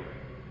carefully.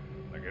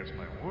 I guess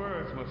my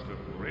words must have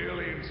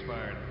really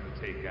inspired them to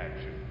take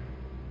action.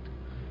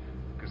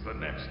 Because the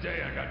next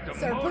day I got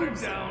demoted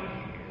down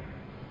here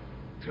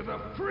to the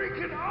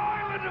freaking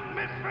island of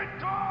misfit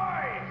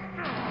toys!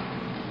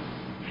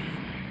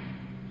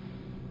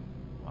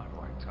 Why do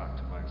I talk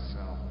to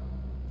myself?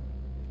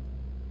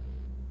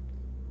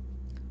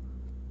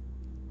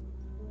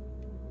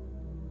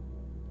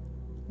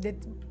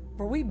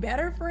 Were we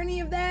better for any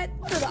of that?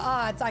 What are the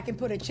odds I can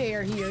put a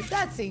chair here?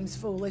 That seems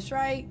foolish,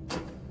 right?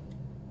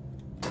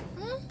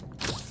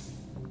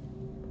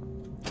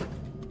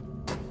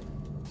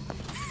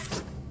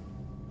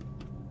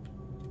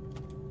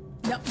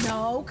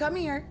 No, come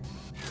here.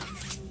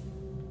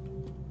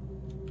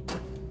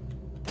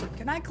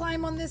 Can I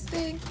climb on this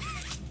thing?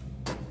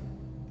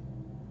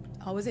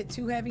 Oh, is it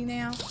too heavy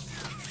now?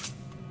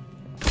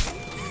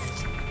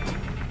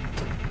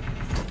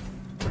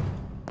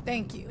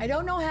 Thank you. I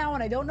don't know how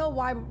and I don't know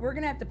why, but we're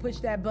gonna have to push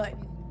that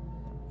button.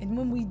 And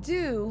when we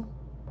do,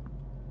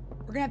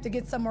 we're gonna have to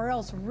get somewhere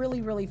else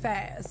really, really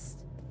fast.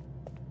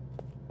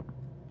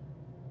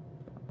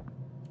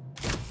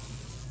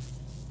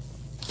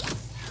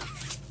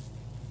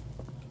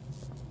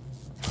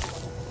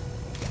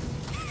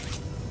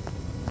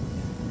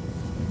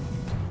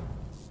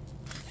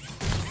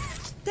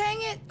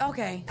 Dang it.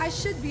 Okay, I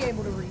should be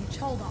able to reach.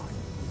 Hold on.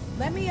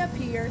 Let me up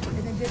here and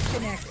then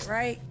disconnect it,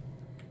 right?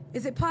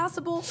 Is it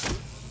possible?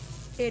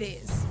 It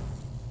is.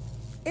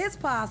 It's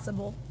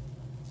possible.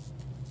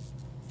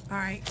 All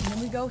right, and then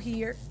we go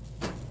here,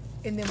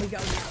 and then we go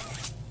here.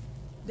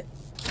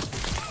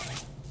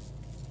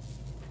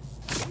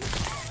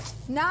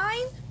 9?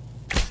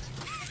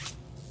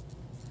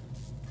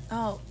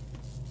 Oh.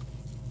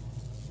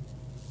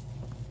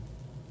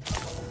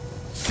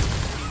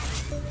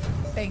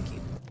 Thank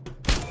you.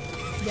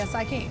 Yes,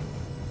 I can.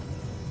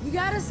 You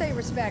gotta say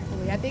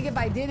respectfully. I think if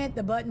I didn't,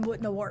 the button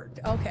wouldn't have worked.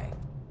 Okay.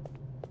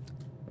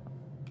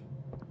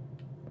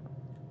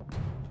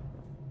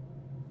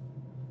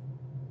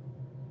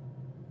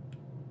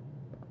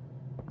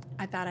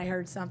 I thought I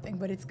heard something,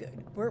 but it's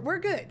good. We're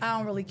good. I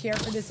don't really care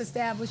for this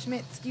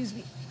establishment. Excuse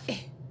me.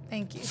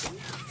 Thank you.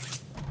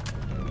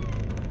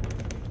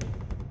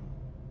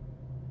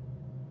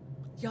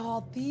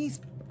 Y'all, these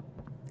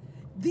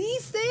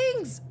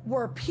things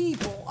were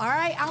people, all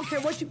right? I don't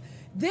care what you...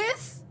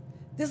 This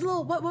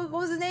little... What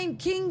was his name?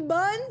 King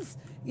Buns?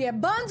 Yeah,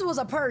 Buns was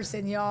a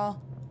person,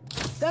 y'all.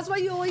 That's why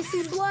you always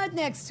see blood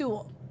next to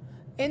him.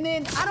 And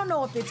then, I don't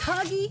know if it's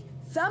Huggy,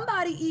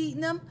 somebody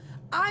eating them.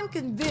 I'm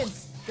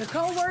convinced the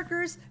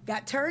co-workers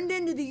got turned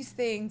into these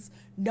things,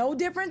 no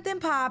different than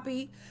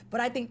Poppy,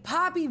 but I think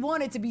Poppy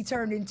wanted to be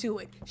turned into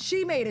it.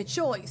 She made a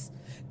choice.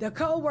 The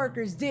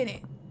co-workers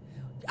didn't.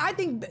 I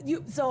think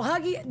so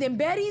Huggy, then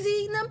Betty's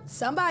eating them,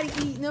 somebody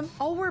eating them.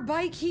 Oh, we're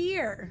back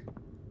here.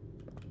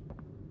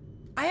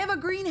 I have a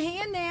green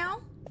hand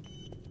now.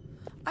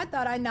 I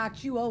thought I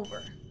knocked you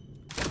over.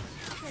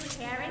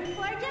 Preparing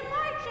for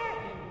departure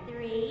in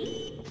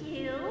 3, 2,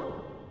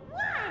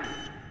 1.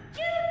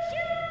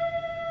 Choo-choo!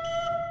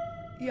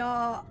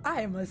 Y'all,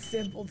 I am a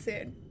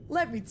simpleton.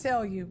 Let me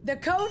tell you. The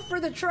code for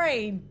the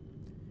train.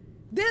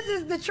 This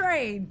is the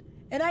train.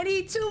 And I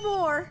need 2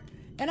 more.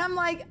 And I'm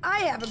like, I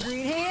have a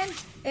green hand.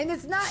 And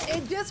it's not,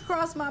 it just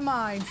crossed my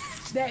mind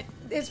that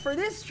it's for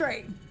this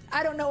train.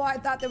 I don't know why I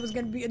thought there was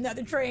going to be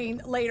another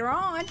train later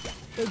on.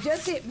 It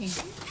just hit me.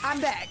 I'm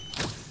back.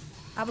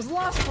 I was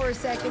lost for a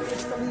second.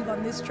 It's to leave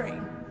on this train.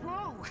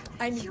 Whoa,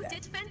 I knew you that.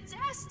 did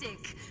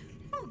fantastic.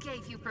 Who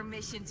gave you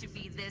permission to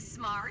be this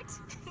smart?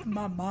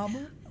 My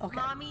mama? Okay.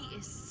 Mommy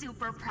is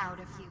super proud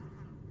of you,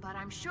 but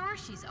I'm sure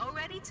she's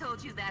already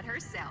told you that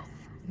herself.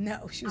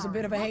 No, she was a Our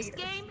bit of a next hater.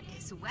 game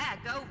is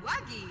Wacko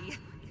Wuggy.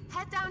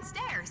 Head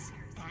downstairs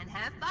and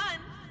have fun.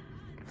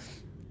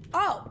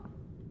 Oh,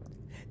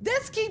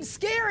 this keeps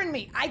scaring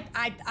me.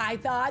 I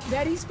thought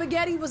Betty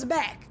Spaghetti was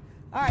back.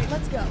 All right,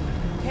 let's go.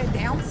 Head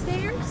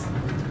downstairs.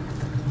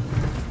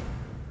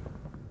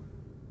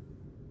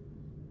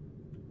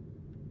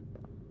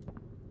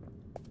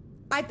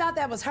 I thought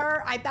that was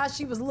her. I thought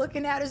she was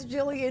looking at us,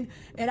 Jillian,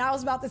 and I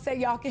was about to say,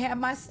 y'all can have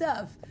my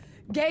stuff.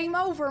 Game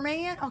over,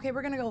 man. Okay,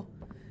 we're gonna go.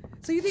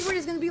 So you think we're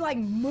just gonna be like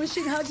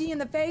mushing Huggy in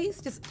the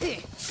face? Just So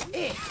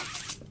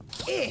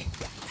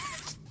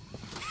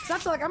I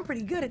feel like I'm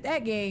pretty good at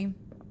that game.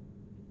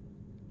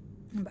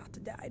 I'm about to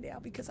die now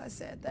because I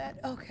said that.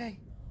 Okay.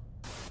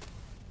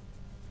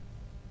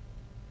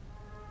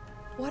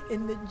 What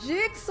in the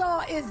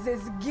jigsaw is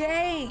this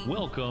game?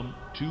 Welcome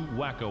to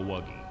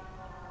Whack-A-Wuggy.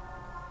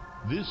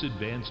 This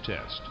advanced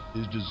test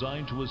is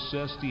designed to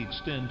assess the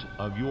extent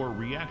of your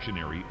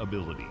reactionary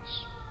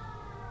abilities.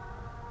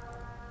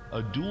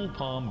 A dual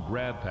palm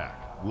grab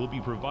pack will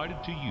be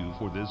provided to you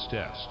for this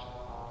test.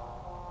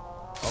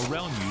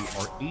 Around you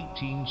are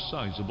 18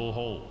 sizable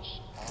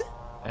holes.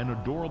 An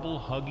adorable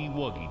Huggy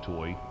Wuggy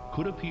toy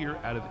could appear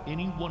out of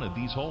any one of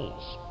these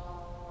holes.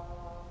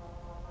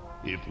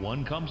 If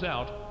one comes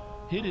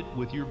out, hit it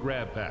with your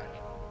grab pack.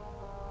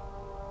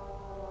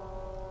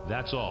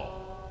 That's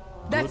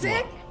all. That's Good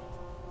it? luck.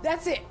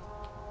 That's it.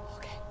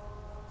 Okay.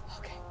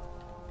 Okay.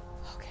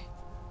 Okay.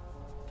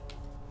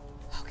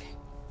 Okay.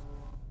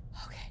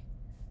 Okay.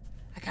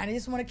 I kind of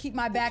just want to keep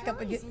my back up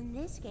Toys against. in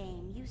this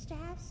game used to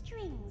have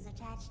strings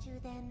attached to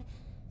them,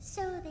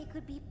 so they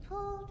could be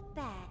pulled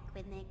back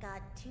when they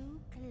got too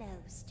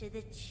close to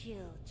the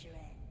children.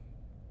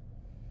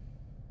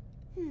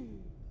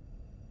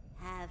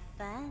 Have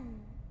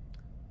fun.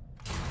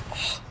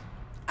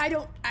 I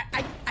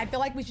feel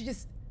like we should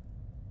just.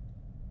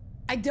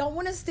 I don't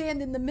want to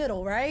stand in the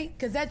middle, right?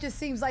 Because that just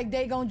seems like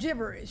daggone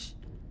gibberish.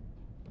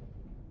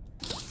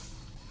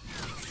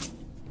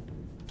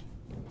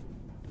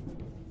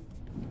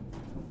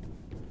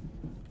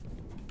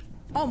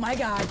 Oh my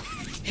God.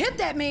 Hit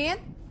that man.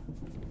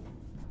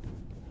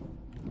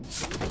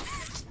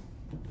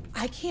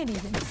 I can't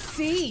even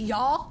see,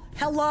 y'all.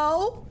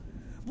 Hello?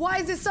 Why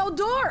is it so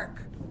dark?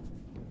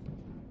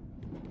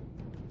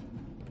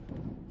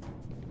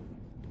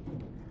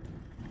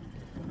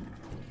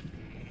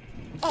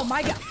 Oh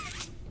my God.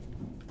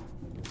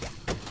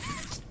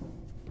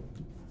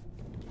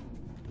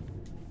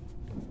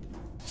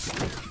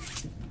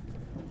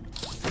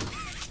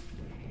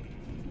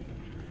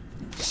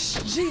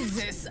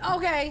 Jesus.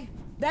 Okay.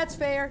 That's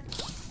fair.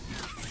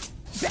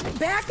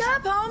 Back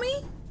up,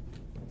 homie.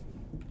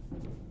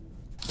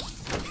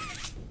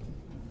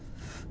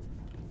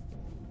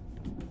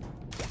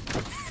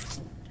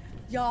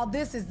 Y'all,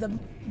 this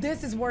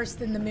is worse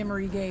than the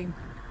memory game.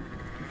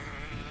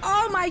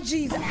 Oh my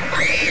Jesus.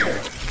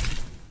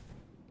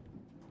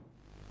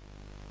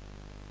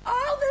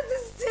 Oh, this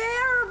is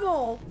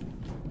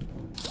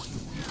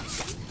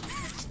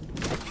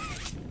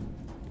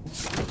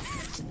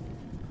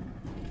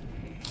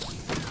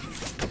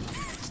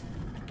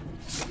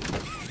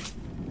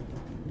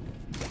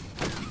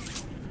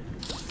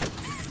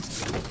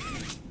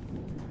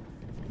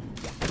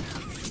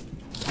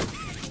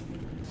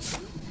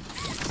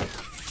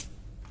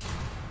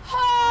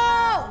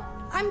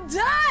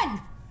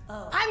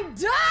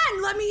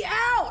let me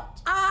out.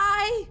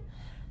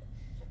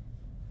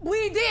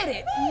 We did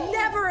it.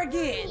 Never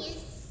again. Mommy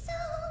is so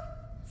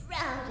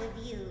proud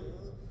of you.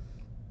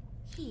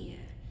 Here,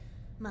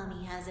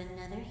 Mommy has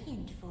another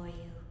hint for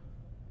you.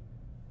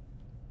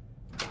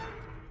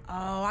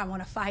 Oh, I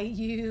want to fight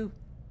you.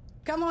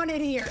 Come on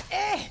in here.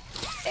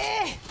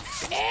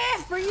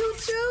 For you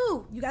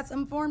too. You got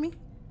something for me?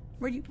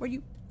 Were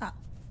you? Oh.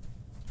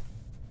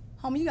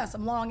 Homie, you got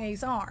some long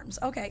ace arms.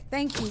 Okay,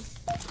 thank you.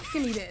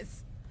 Give me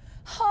this.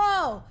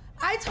 Oh,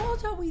 I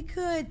told you we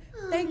could.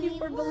 Thank you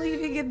for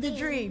believing in the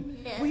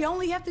dream. We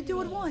only have to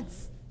do it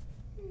once.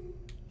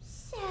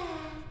 Sad.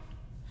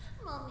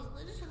 Mommy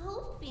was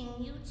hoping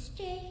you'd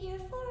stay here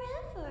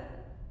forever.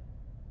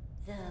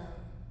 Though,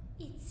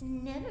 it's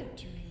never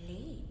too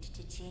late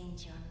to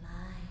change your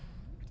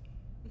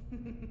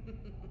mind.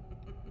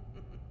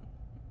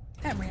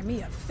 That ran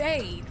me a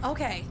fade.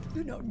 Okay,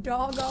 you know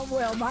doggone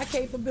well my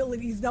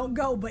capabilities don't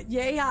go but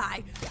yay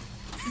high.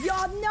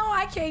 Y'all know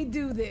I can't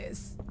do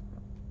this.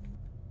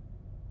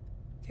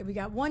 Okay, we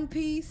got one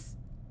piece.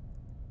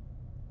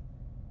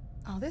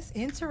 Oh, this is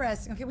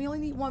interesting. Okay, we only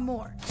need one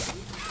more.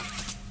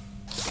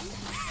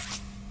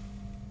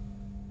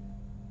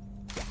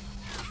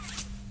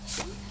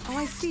 Oh,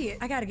 I see it.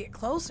 I gotta get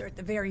closer at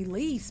the very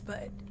least,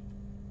 but...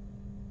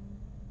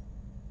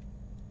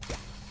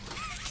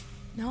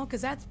 No,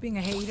 because that's being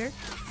a hater.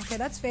 Okay,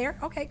 that's fair.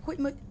 Okay, quit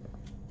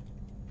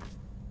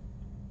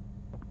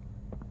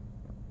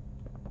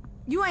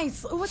You ain't...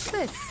 What's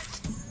this?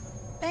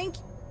 Thank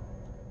you.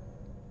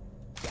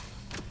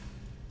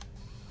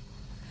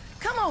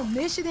 Come on,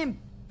 Mission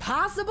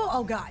Impossible.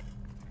 Oh, God.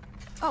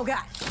 Oh,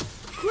 God.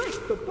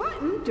 Click the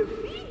button to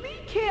feed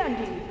me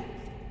candy.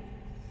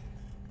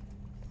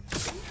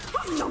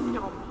 Nom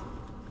nom.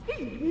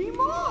 Feed me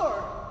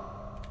more.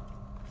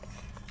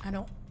 I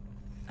don't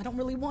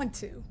really want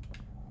to.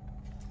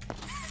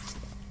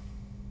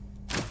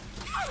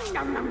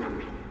 Nom nom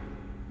nom.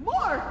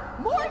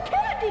 More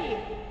candy.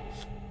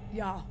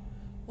 Y'all,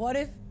 what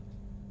if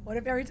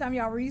every time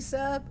y'all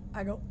resub,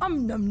 I go,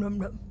 num num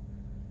num.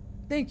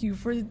 Thank you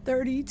for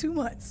 32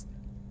 months.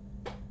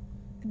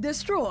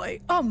 Destroy,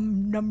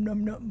 num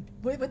num num.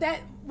 Would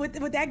that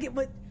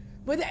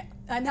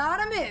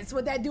anonymous,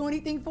 would that do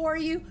anything for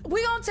you?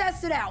 We gonna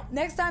test it out.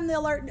 Next time the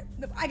alert,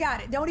 I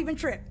got it, don't even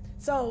trip.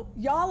 So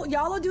y'all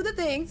will do the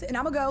things and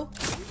I'ma go.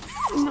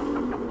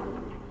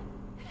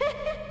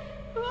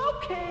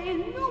 Okay,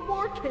 no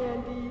more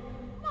candy.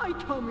 My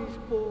tummy's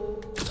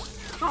full.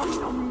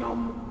 Nom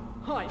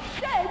nom. I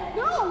said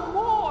no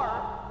more.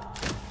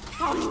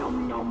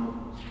 Nom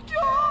nom.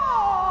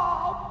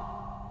 Stop!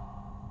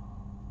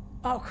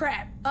 Oh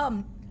crap.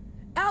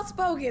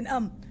 Outspoken.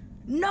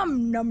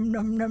 Num num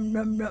num num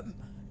num num.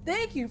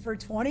 Thank you for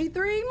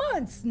 23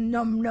 months.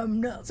 Num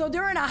num num. So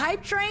during a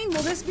hype train,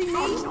 will this be me?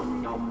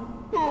 Nom nom.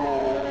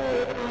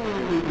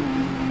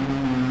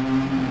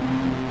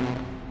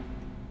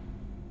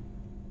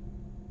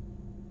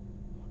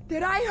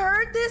 Did I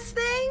hurt this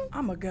thing?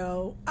 I'ma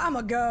go.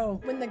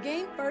 When the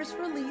game first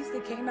released,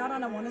 it came out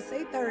on, I wanna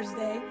say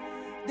Thursday,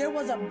 there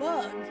was a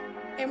bug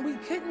and we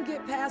couldn't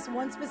get past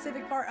one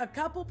specific part. A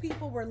couple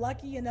people were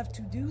lucky enough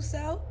to do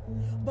so,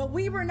 but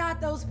we were not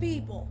those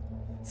people.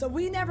 So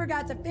we never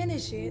got to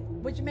finish it,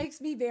 which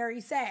makes me very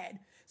sad.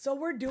 So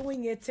we're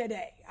doing it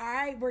today, all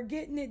right? We're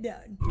getting it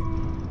done.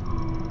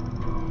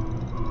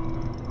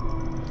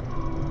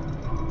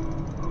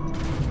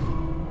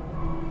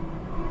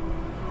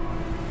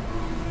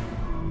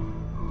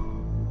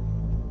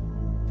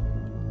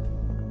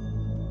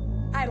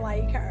 I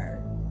like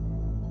her.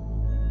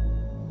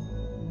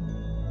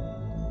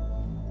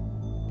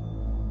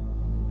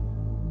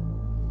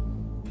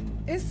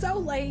 It's so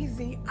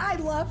lazy. I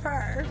love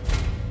her.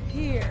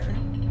 Here.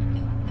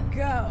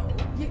 Go.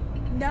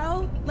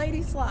 No,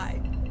 Lady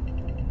Slide.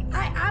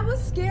 I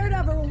was scared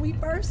of her when we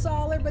first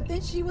saw her, but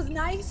then she was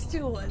nice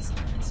to us.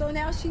 So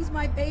now she's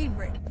my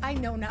favorite. I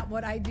know not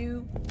what I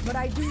do, but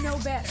I do know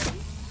better.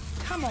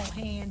 Come on,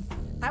 hand.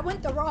 I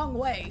went the wrong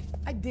way.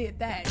 I did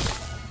that.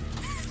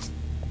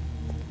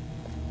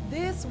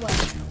 This way.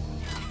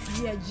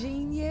 Yeah,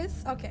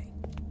 genius. Okay.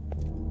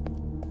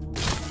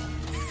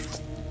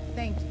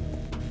 Thank you.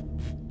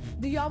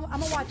 Do y'all, I'm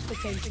gonna watch the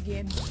tape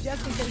again,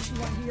 just in case you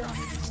weren't here.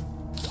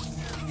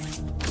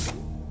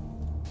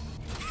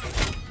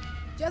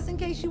 Just in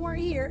case you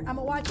weren't here, I'm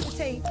gonna watch the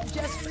tape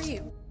just for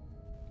you.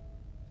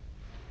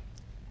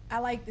 I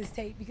like this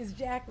tape because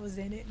Jack was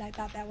in it and I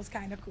thought that was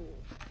kind of cool.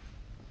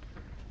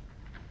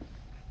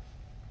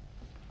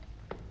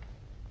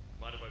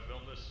 Mind if I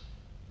film this?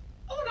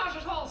 Oh, not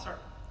at all, sir.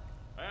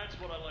 That's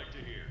what I like to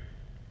hear.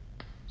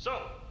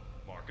 So,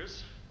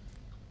 Marcus,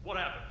 what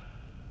happened?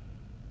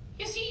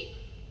 You see,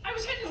 I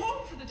was heading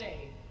home for the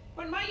day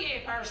when my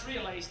ape-arse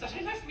realized that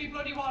I left me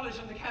bloody wallet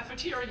in the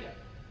cafeteria.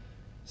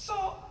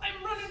 So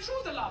I'm running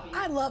through the lobby.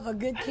 I love a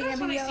good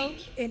cameo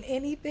in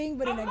anything,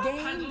 but in a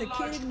game, the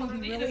kid made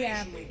me really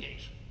happy.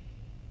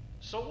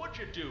 So what'd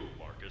you do,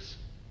 Marcus?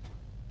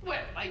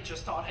 Well, I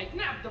just thought I'd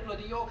nab the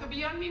bloody yoke and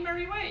be on me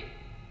merry way.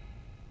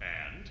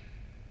 And?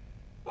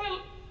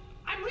 Well,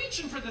 I'm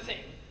reaching for the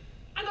thing,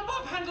 and the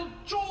Bob handle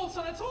jolts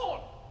on its own.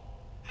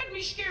 Had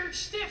me scared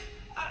stiff.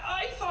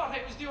 I thought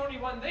I was the only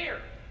one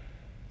there.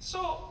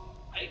 So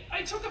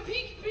I took a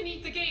peek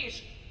beneath the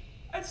gate,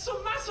 and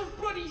some massive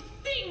bloody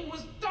thing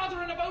was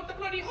doddering about the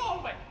bloody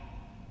hallway.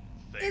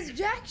 Is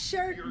Jack's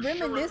shirt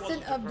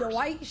reminiscent of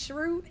Dwight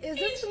Schrute? Is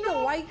this the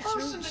Dwight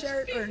Schrute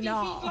shirt or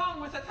no?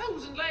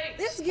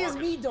 This gives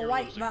me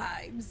Dwight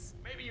vibes.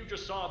 Maybe you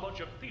just saw a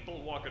bunch of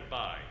people walking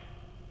by.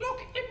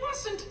 Look, it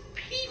wasn't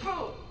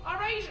people, all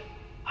right?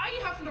 I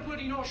haven't a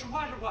bloody notion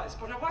what it was,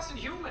 but it wasn't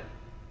human.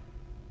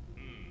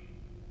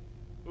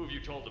 Who have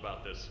you told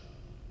about this?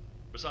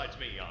 Besides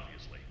me,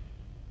 obviously.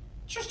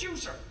 Just you,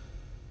 sir.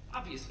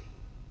 Obviously.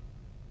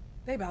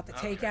 They about to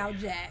take out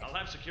Jack. I'll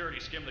have security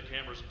skim the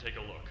cameras and take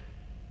a look.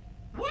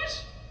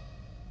 What?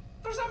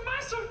 There's a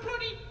massive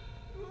bloody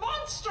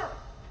monster!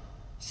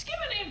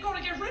 Skimming ain't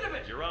gonna get rid of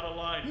it! You're on a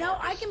line, No,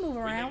 Marcus. I can move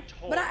around,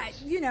 toys, but I,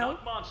 you know,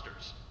 not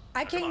monsters.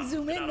 I Now, can't come on,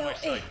 zoom get in out of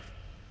though. my sight.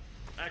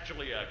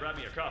 Actually, grab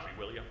me a coffee,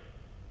 will you?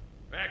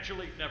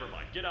 Actually, never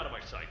mind. Get out of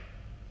my sight.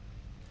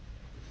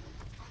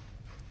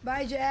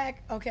 Bye,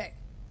 Jack. Okay.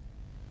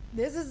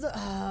 This is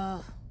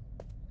the.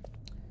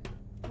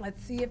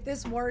 Let's see if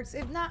this works.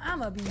 If not, I'm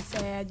gonna be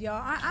sad,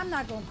 y'all. I'm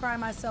not gonna cry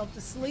myself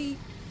to sleep,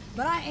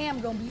 but I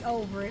am gonna be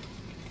over it.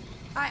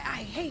 I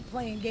hate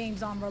playing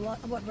games on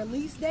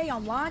release day,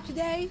 on launch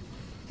day,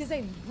 because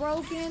they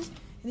broken and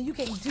then you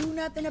can't do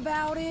nothing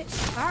about it.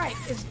 All right,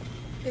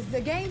 is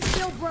the game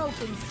still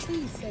broken?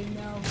 Please say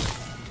no.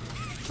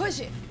 Push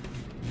it.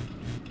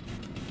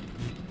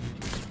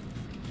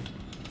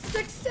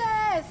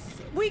 Success!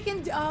 We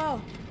can do.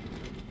 Oh.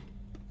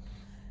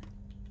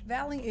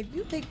 Valley, if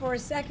you think for a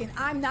second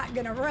I'm not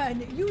gonna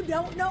run, you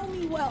don't know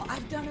me well.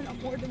 I've done it on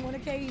more than one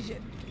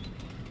occasion.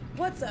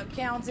 What's up,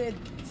 Counted?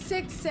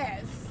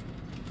 Success.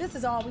 This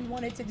is all we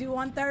wanted to do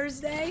on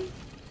Thursday.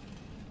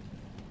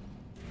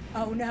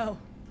 Oh no.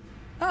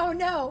 Oh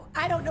no,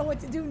 I don't know what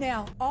to do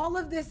now. All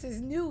of this is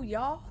new,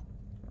 y'all.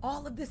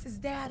 All of this is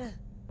data.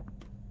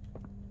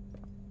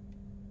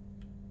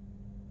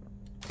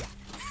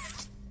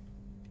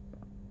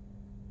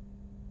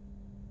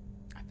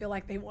 I feel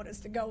like they want us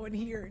to go in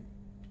here.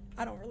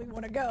 I don't really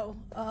want to go.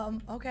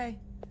 Okay.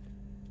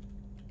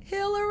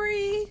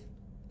 Hillary!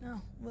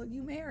 Oh, will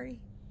you marry?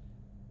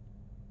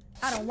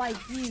 I don't like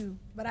you,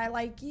 but I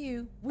like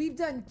you. We've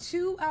done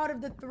 2 out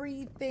of the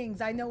 3 things.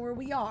 I know where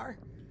we are.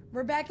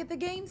 We're back at the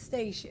game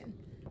station.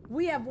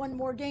 We have one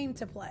more game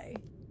to play.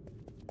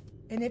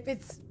 And if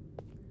it's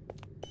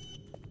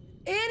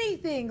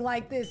anything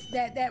like this,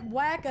 that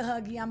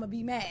whack-a-huggy, I'm gonna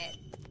be mad.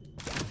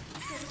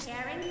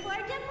 Preparing for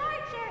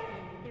departure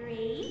in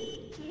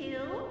 3, 2,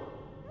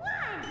 1.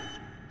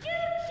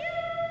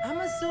 Choo-choo! I'm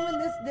assuming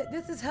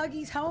this is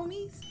Huggy's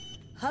homies?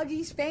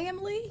 Huggy's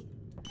family?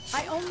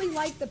 I only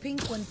like the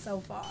pink one so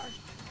far.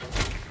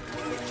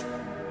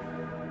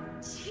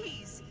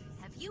 Jeez,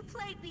 have you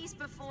played these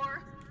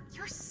before?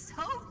 You're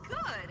so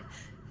good.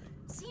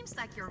 Seems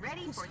like you're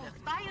ready for the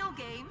final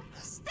game,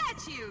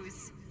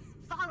 statues.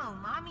 Follow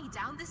Mommy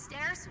down the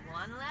stairs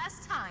one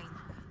last time.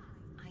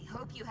 I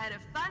hope you had a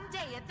fun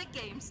day at the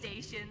game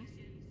station.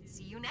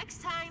 See you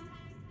next time.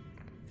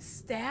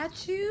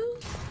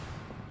 Statues?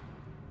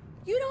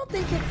 You don't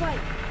think it's like...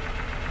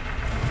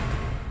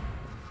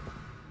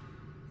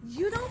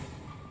 You don't...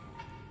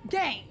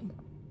 Game.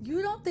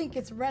 You don't think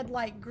it's red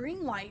light,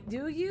 green light,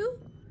 do you?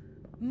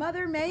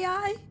 Mother, may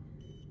I?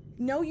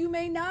 No, you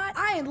may not.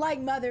 I ain't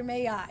like Mother,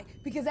 may I?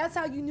 Because that's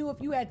how you knew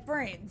if you had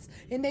friends.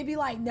 And they'd be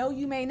like, no,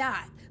 you may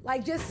not.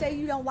 Like, just say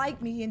you don't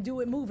like me and do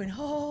it moving.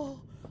 Oh,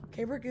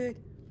 okay, we're good.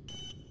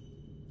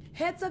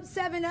 Heads up,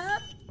 7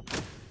 up.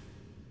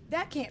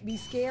 That can't be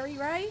scary,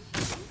 right?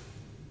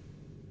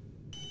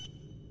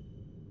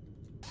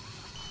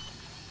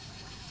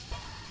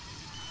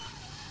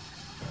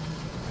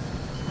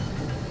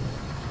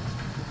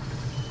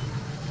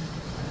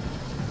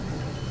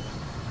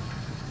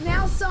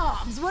 Now,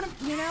 Psalms, what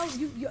if, you know,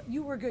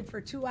 you were good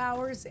for 2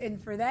 hours,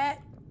 and for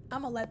that,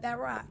 I'm gonna let that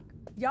rock.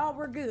 Y'all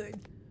were good.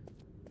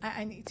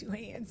 I need 2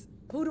 hands.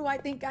 Who do I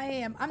think I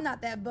am? I'm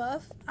not that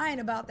buff. I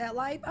ain't about that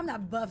life. I'm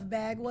not Buff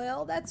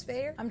Bagwell. That's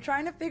fair. I'm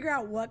trying to figure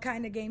out what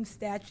kind of game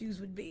statues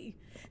would be.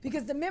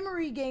 Because the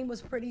memory game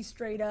was pretty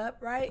straight up,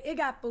 right? It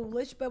got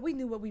foolish, but we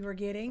knew what we were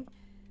getting.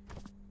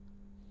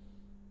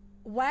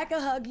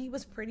 Whack-a-Huggy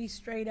was pretty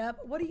straight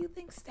up. What do you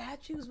think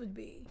statues would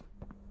be?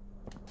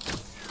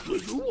 Do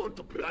you want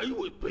to play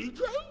with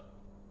PJ?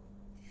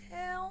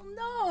 Hell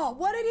no.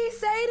 What did he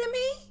say to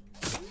me?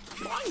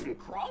 I'm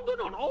crawling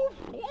on all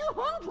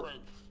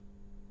 400.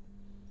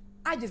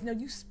 I just know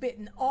you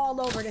spitting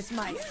all over this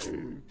mic.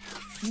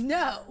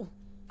 No.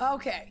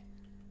 Okay.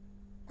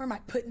 Where am I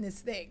putting this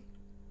thing?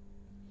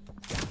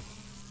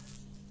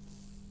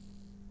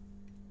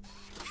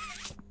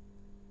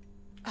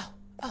 Oh.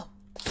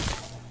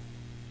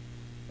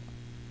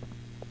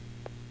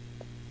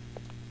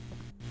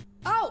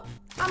 Oh,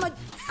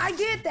 I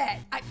did that.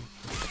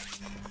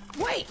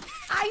 Wait,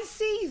 I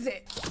sees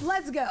it.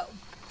 Let's go.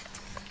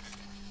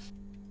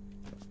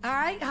 All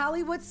right,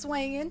 Hollywood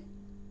swinging.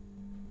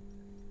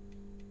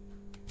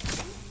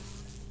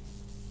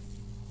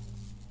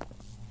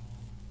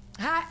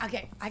 Hi.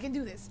 Okay, I can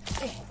do this.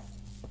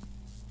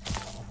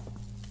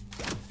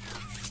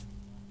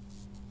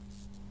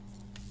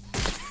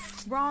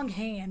 Wrong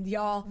hand,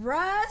 y'all.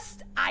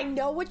 Rust, I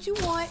know what you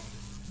want,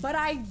 but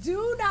I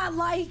do not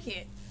like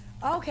it.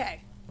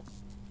 Okay.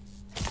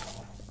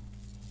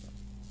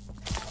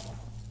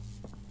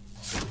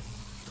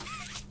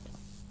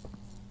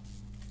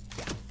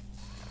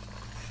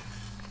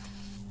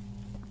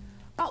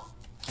 Oh,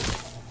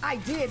 I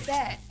did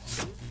that.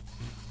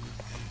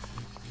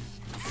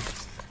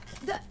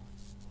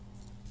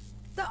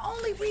 The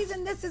only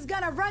reason this is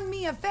gonna run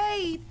me a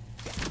fade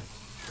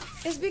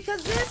is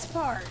because this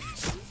part.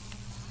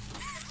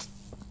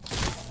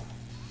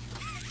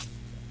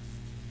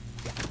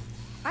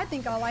 I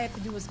think all I have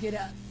to do is get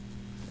up.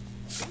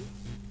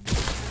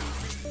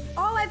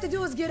 All I have to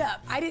do is get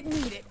up. I didn't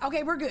need it.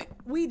 Okay, we're good.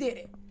 We did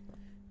it.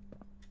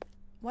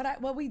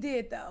 What we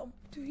did though.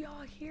 Do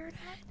y'all hear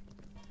that?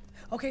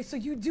 Okay, so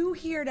you do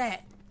hear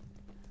that.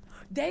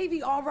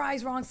 Davy, all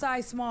rise, wrong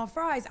size, small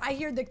fries. I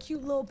hear the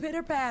cute little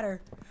pitter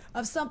patter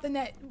of something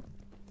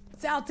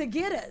that's out to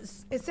get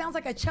us. It sounds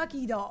like a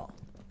Chucky doll.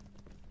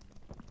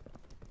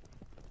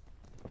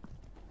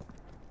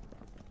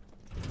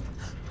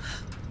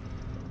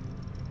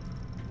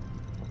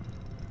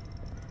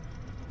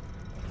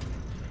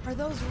 Are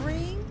those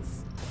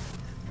rings?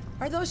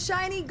 Are those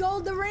shiny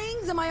gold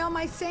rings? Am I on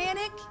my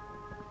Sonic?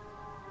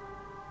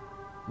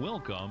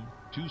 Welcome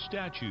to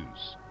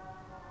Statues.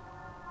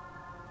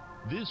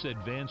 This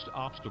advanced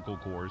obstacle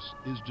course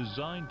is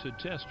designed to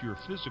test your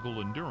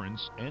physical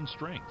endurance and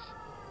strength.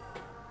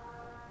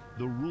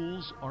 The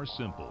rules are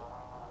simple.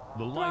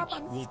 The lights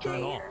will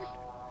turn off.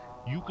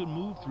 You can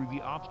move through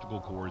the obstacle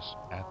course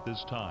at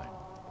this time.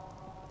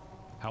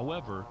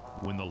 However,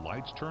 when the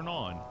lights turn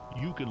on,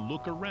 you can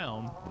look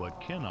around but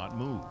cannot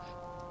move.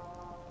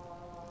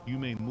 You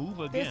may move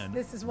again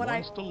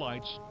once the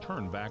lights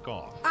turn back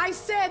off. I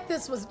said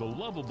this was... The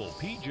lovable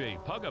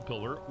PJ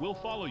Pugapillar will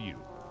follow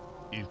you.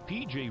 If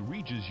PJ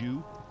reaches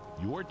you,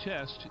 your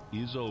test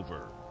is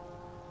over.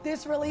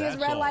 This really is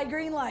red light,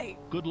 green light.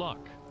 Good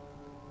luck.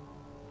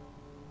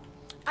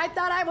 I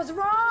thought I was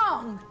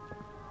wrong.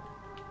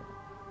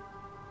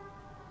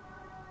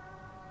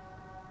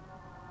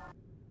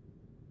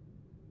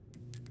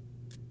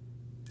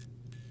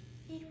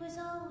 It was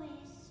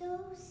always so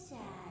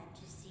sad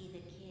to see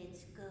the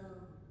kids go.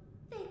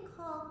 They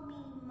called me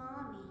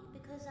Mommy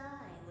because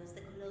I was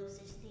the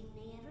closest thing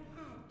they ever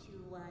had to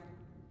one.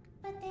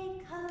 But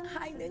they'd come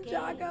Hi, for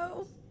Ninjago.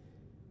 games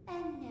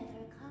and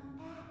never come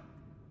back.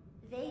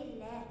 They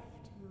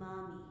left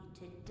Mommy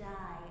to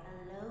die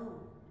alone.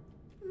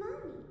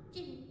 Mommy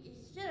didn't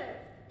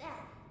deserve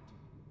that.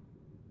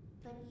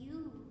 But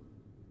you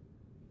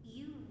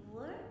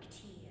worked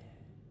here.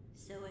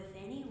 So if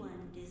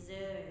anyone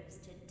deserves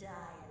to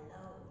die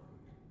alone,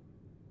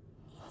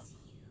 it's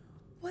you.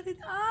 What did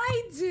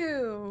I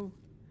do?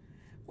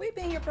 We've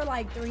been here for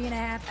like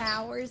 3.5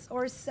 hours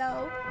or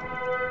so.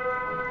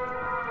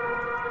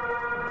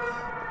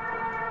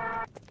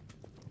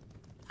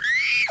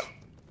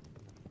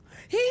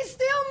 He's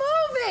still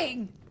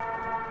moving!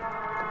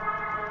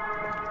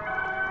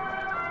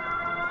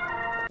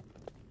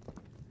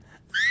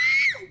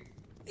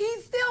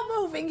 He's still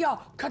moving,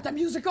 y'all. Cut the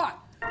music on.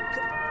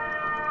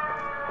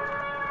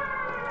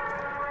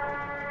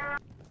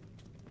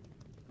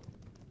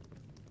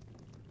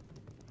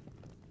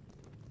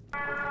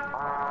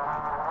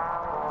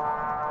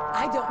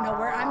 I don't know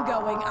where I'm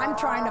going. I'm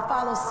trying to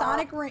follow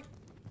Sonic Ring.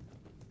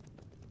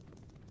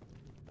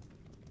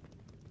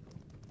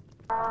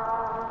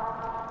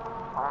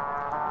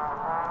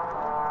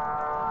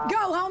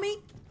 Go,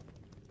 homie.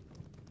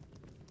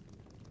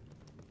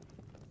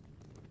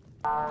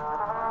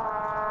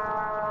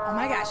 Oh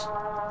my gosh.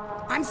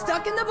 I'm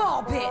stuck in the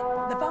ball pit.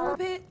 The foam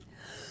pit.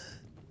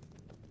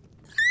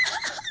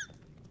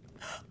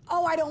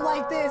 Oh, I don't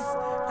like this.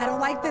 I don't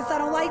like this. I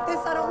don't like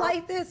this. I don't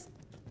like this.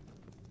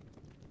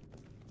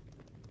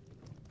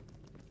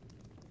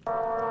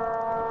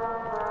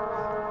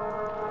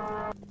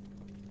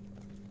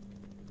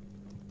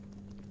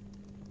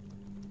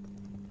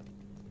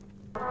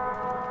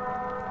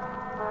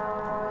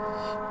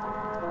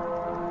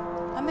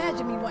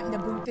 Imagine me wanting to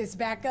boot this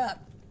back up.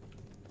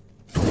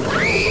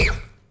 I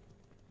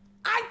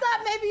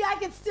thought maybe I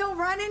could still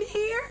run in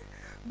here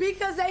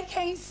because they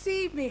can't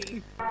see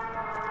me.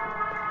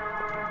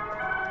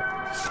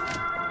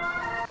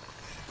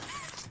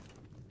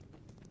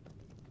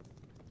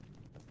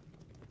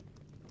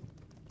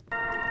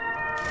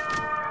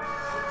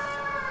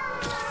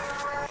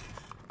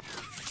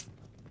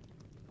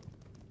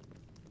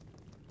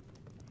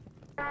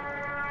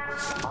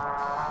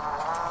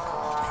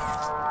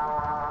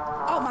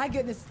 Oh my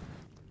goodness.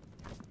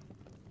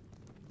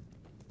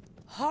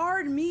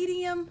 Hard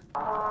medium?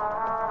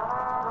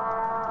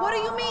 What do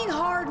you mean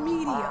hard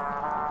medium?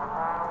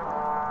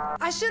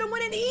 I should have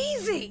went in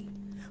easy.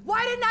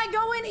 Why didn't I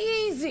go in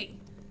easy?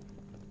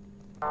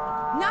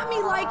 Not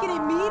me liking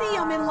it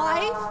medium in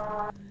life.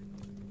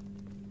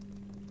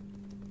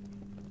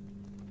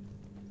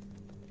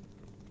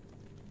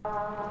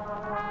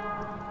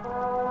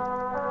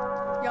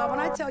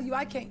 I tell you,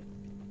 I can't.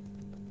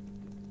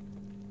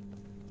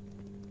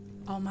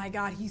 Oh my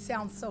God, he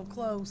sounds so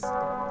close.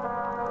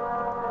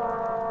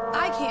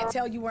 I can't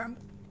tell you where I'm.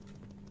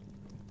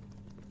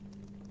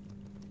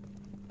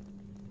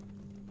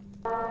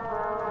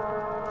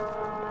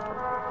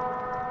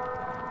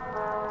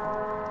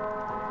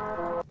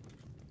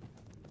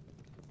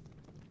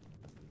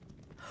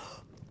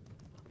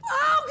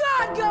 Oh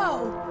God,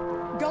 go!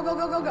 Go, go,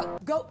 go, go, go,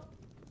 go.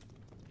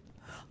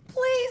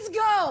 Please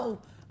go!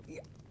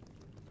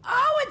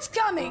 Oh, it's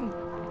coming!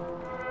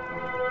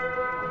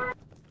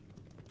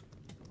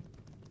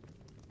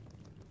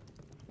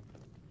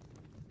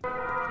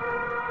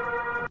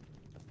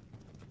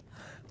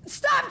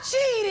 Stop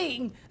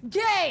cheating!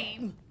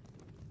 Game!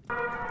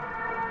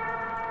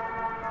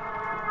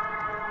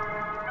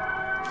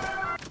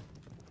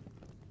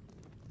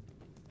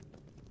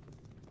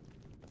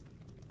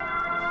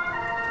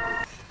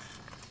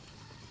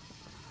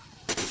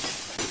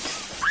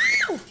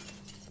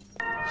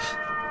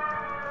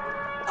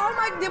 Oh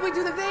my, did we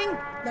do the thing?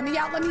 Let me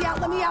out, let me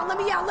out, let me out, let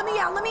me out, let me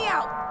out, let me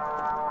out.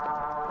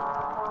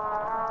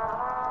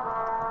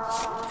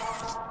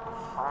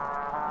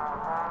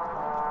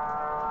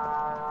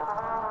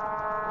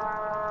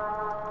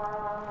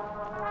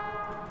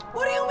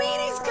 What do you mean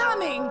he's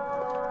coming?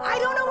 I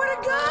don't know where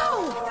to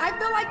go. I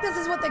feel like this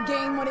is what the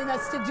game wanted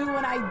us to do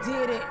when I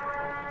did it.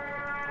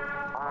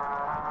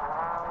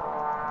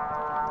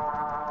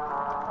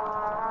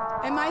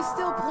 Am I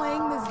still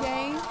playing this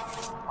game?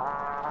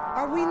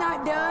 Are we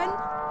not done?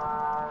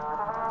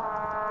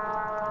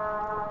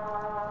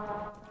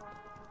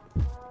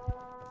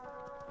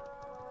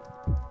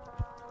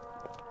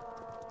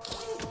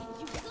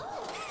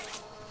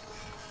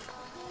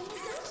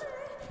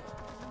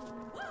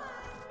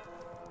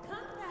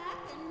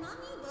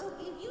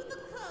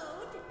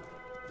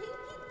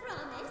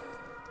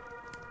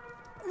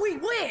 We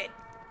win!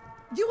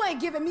 You ain't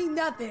giving me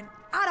nothing.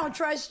 I don't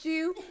trust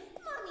you.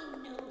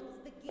 Mommy knows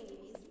the game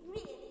is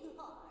really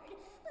hard,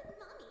 but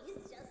Mommy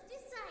is just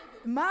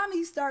decided.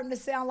 Mommy's starting to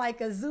sound like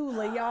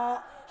Azula,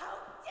 y'all. How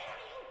dare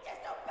you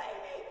disobey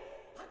me!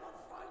 I will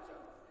find you.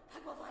 I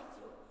will find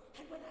you.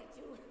 And when I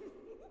do...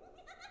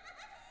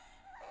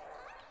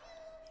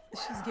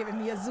 She's giving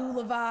me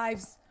Azula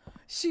vibes.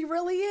 She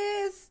really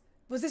is.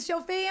 Was this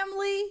your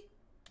family?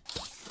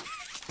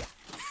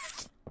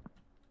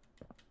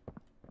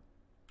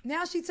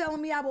 Now she's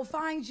telling me I will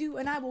find you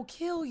and I will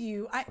kill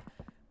you.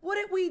 What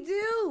did we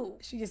do?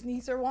 She just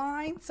needs her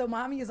wine. So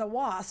Mommy is a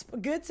wasp.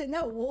 Good to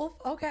know, Wolf.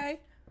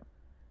 Okay.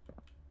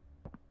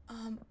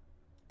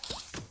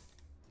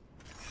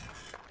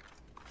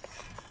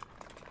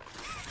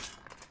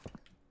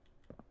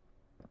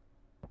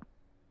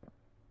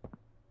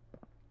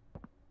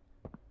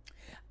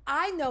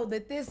 I know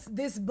that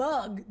this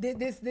bug,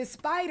 this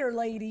spider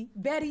lady,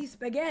 Betty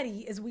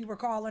Spaghetti, as we were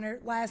calling her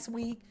last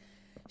week,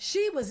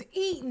 she was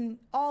eating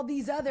all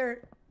these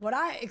other, what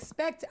I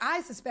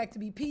suspect to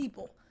be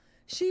people.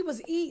 She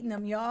was eating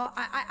them, y'all.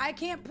 I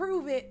can't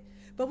prove it,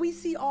 but we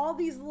see all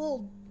these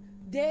little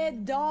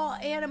dead doll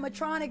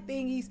animatronic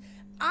thingies.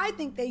 I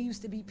think they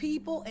used to be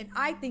people, and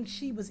I think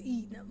she was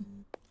eating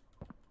them.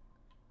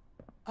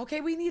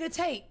 Okay, we need a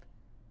tape.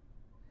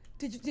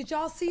 Did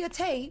y'all see a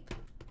tape?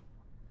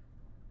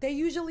 They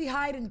usually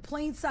hide in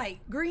plain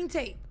sight. Green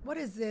tape. What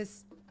is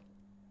this?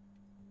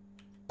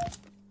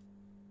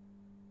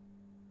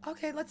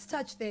 Okay, let's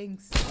touch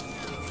things.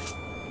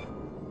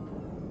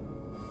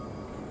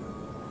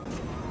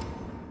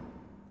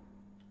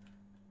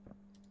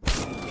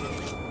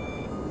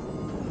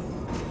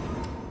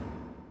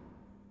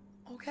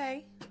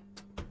 Okay.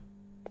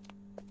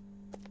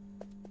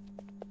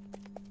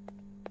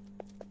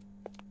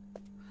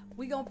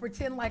 We gonna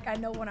pretend like I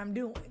know what I'm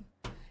doing.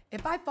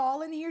 If I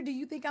fall in here, do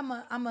you think I'm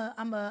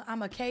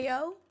a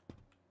KO?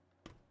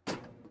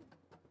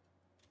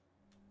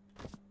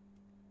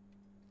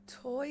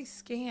 Toy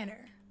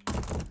scanner.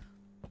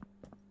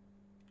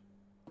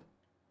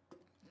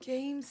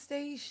 Game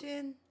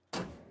station.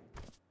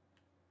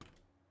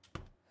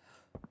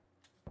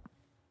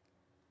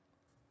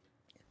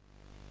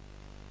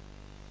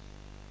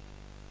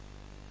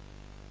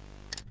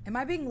 Am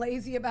I being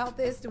lazy about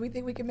this? Do we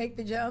think we can make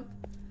the jump?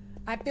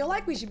 I feel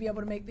like we should be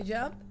able to make the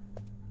jump.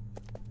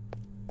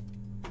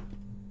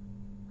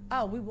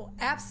 Oh, we will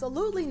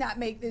absolutely not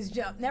make this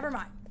jump. Never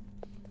mind.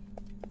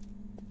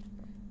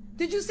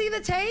 Did you see the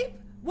tape?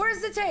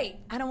 Where's the tape?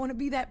 I don't want to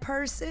be that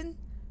person,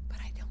 but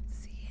I don't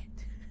see it.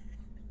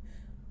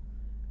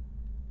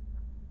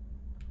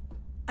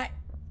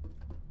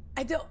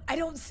 I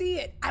don't see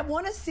it. I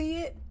want to see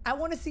it. I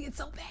want to see it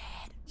so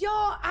bad.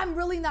 Y'all, I'm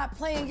really not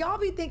playing. Y'all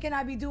be thinking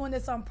I be doing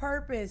this on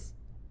purpose.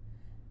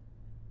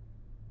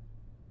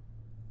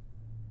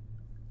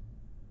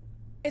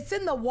 It's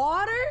in the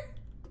water?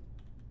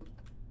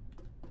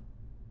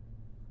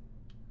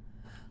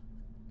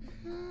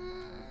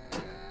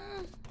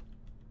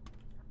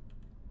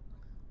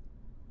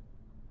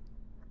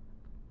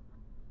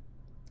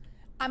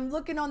 I'm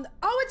looking on the,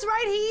 oh, it's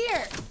right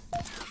here.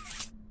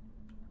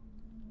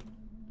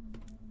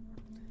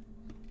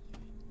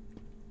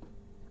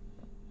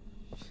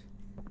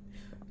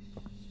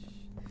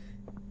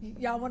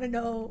 y'all want to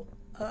know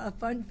a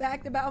fun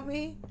fact about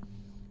me?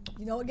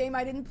 You know a game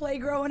I didn't play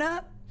growing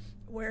up?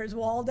 Where's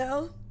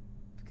Waldo?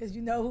 Because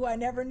you know who I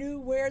never knew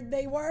where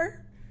they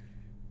were?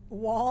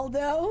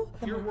 Waldo.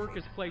 Your work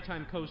as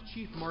Playtime Co.'s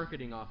chief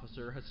marketing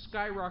officer has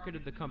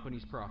skyrocketed the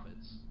company's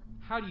profits.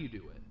 How do you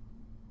do it?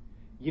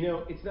 You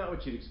know, it's not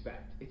what you'd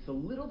expect. It's the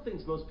little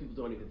things most people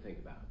don't even think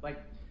about.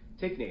 Like,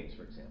 take names,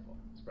 for example.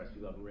 Surprised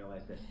people haven't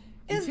realized this.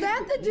 Is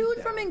that the dude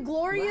from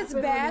Inglourious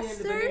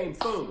Basterds?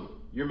 Boom,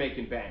 you're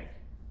making bank.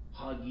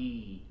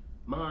 Huggy,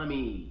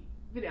 Mommy.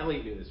 Even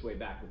Elliot knew this way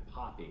back with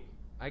Poppy.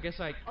 I guess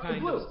I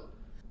kind of...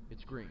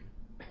 It's green.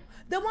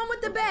 The one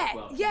with the bat.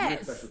 Well,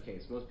 yes. Special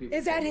case. Most people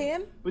is that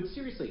him? But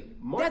seriously,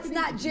 that's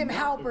not Jim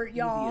Halpert,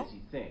 y'all. As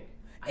you think.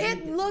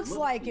 It looks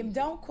like him.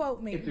 Don't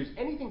quote me. If there's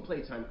anything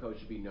Playtime Co.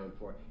 should be known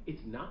for,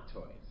 it's not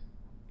toys.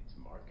 It's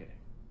marketing.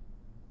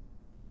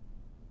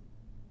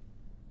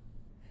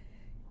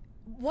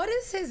 What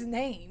is his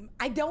name?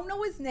 I don't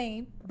know his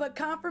name, but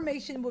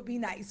confirmation would be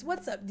nice.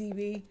 What's up,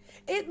 DB?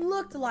 It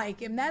looked like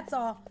him. That's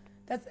all.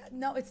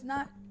 No, it's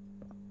not.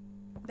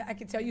 I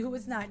can tell you who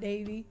it's not,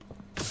 Davey.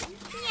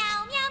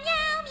 Meow, meow,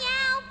 meow,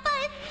 meow,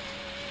 but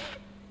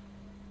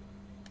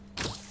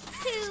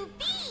to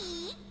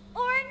be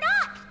or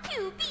not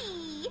to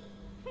be?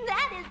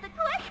 That is the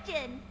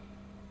question.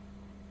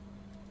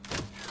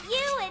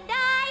 You and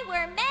I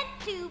were meant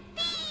to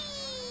be.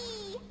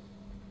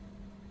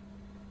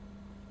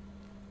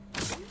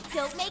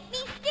 Don't make me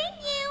sting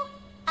you.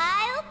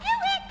 I'll do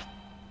it.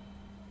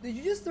 Did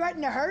you just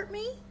threaten to hurt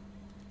me?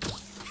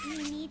 You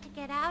need to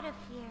get out of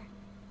here.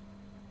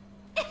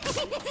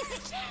 Just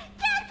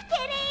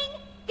kidding!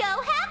 Go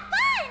have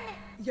fun!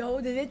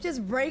 Yo, did it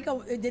just break?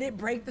 Did it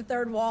break the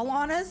third wall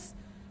on us?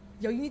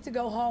 Yo, you need to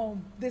go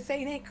home. This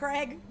ain't it,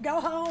 Craig.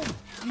 Go home,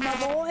 my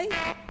boy.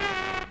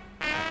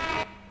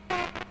 Meow,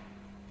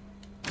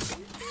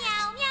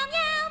 meow,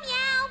 meow,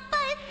 meow,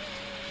 but...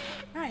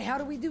 All right, how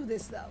do we do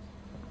this, though?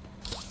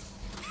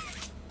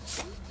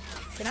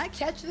 Can I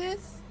catch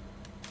this?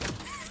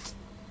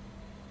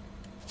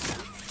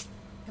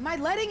 Am I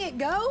letting it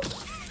go?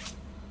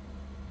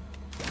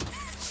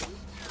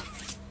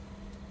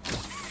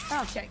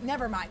 Okay,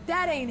 never mind.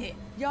 That ain't it.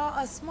 Y'all,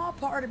 a small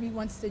part of me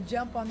wants to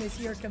jump on this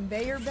here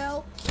conveyor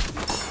belt.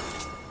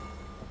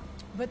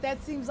 But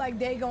that seems like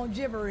daggone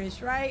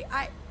gibberish, right?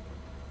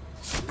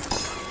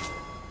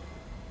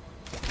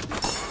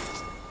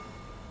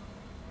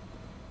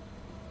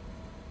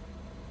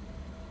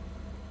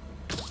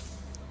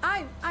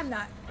 I'm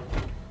not.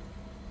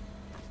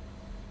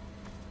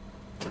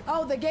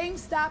 Oh, the game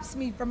stops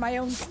me from my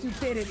own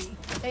stupidity.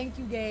 Thank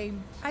you,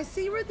 game. I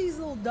see where these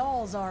little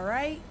dolls are,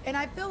 right? And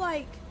I feel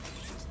like...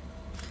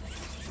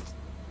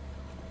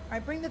 All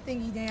right, bring the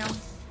thingy down.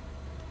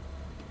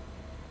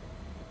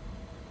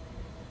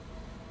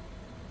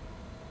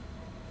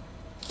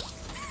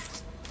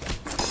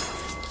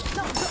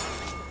 No,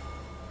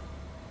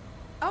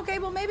 go. Okay,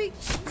 well, maybe...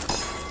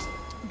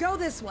 Go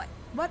this way.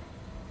 What?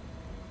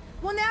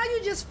 Well, now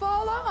you just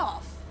fall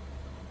off.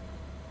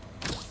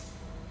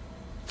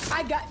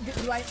 I got,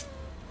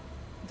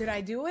 did I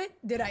do it?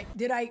 Did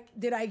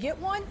I get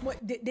one? What,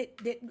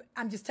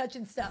 I'm just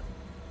touching stuff.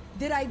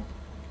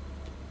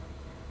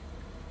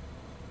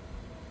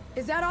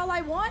 Is that all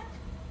I want?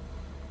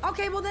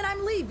 Okay, well then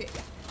I'm leaving.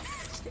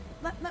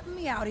 Let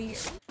me out of here.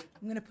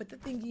 I'm gonna put the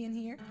thingy in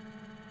here.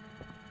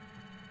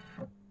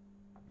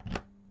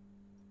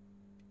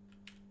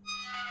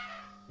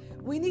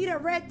 We need a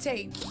red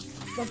tape.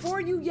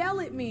 Before you yell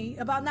at me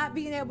about not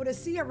being able to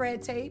see a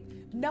red tape,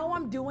 know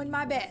I'm doing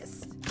my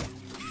best.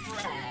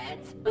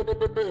 Let's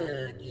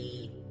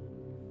boogie.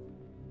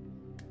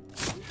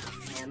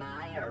 Am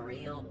I a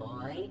real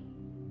boy?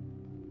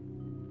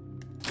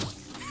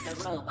 The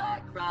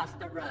robot crossed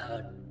the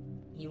road.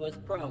 He was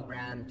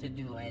programmed to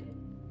do it.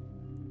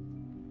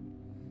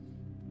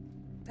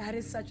 That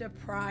is such a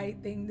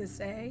pride thing to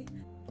say.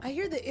 I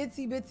hear the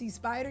itsy bitsy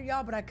spider,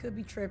 y'all, but I could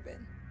be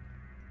tripping.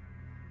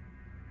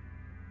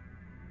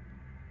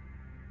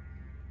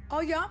 Oh,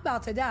 yeah, I'm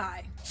about to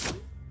die.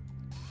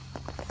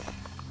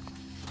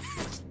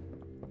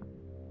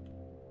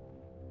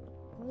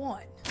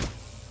 One.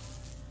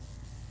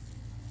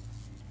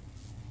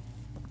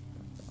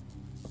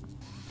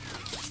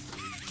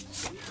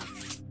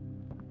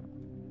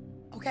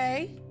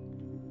 Okay.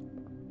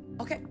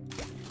 Okay.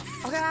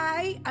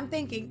 Okay, I'm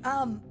thinking,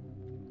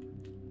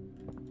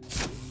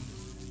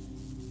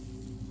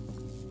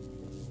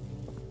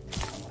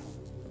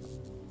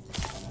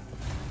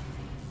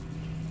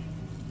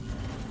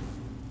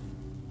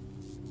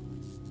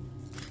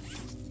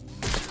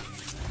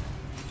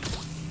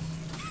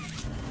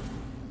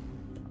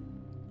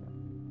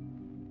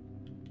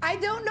 I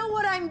don't know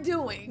what I'm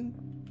doing.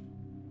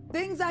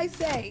 Things I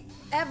say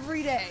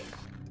every day.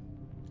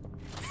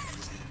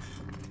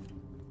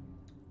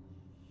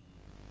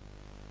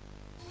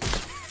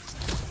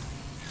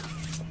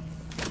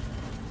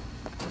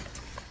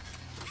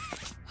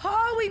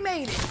 Oh, we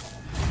made it.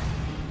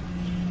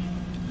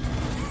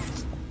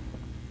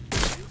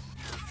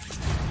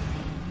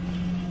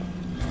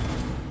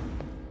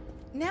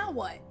 Now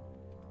what?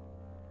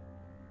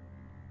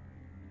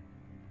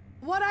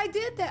 What I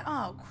did that,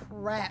 oh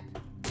crap.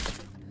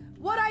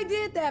 What I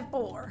did that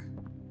for?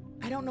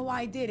 I don't know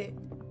why I did it.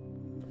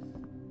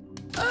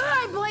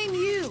 I blame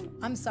you.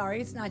 I'm sorry,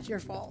 it's not your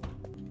fault.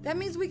 That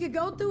means we could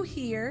go through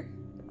here.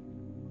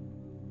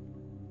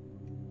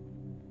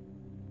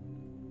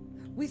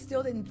 We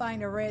still didn't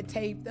find a red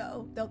tape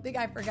though. Don't think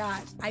I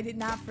forgot. I did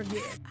not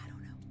forget. I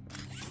don't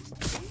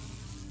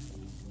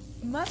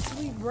know. Must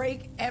we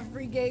break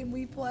every game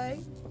we play?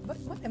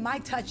 What am I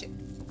touching?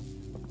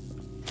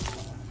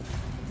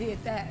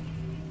 Did that.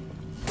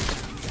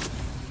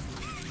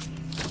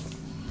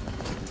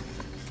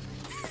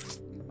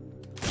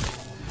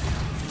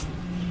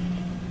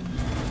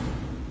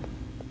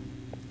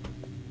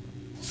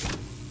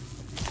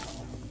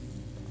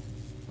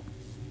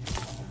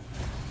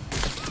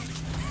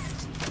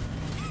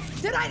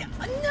 Did I?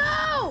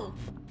 No!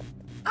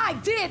 I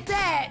did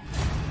that!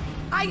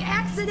 I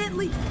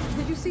accidentally...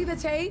 Did you see the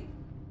tape?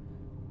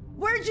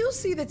 Where'd you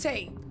see the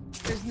tape?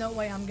 There's no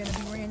way I'm gonna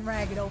be ran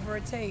ragged over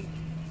a tape.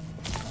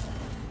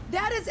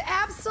 That is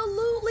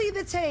absolutely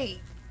the tape.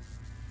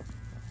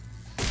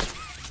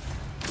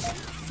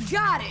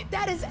 Got it.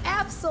 That is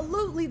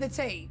absolutely the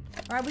tape.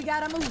 All right, we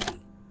got a movie.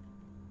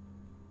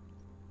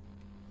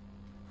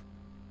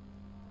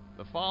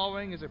 The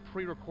following is a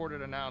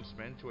pre-recorded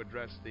announcement to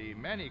address the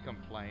many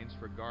complaints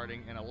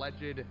regarding an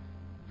alleged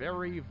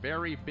very,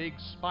 very big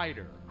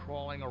spider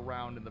crawling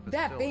around in the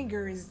facility. That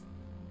finger is...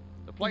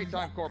 The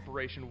Playtime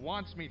Corporation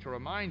wants me to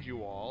remind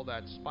you all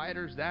that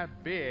spiders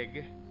that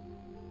big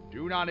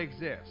do not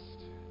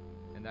exist,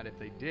 and that if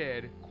they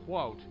did,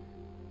 quote,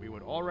 we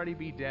would already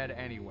be dead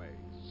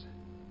anyways,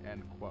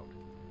 end quote.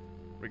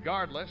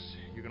 Regardless,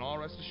 you can all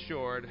rest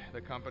assured the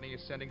company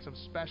is sending some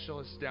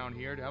specialists down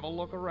here to have a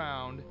look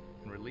around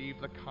and relieve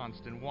the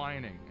constant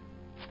whining.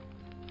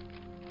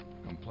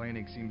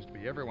 Complaining seems to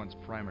be everyone's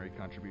primary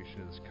contribution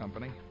to this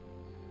company.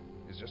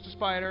 It's just a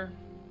spider.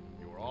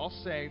 You are all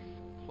safe.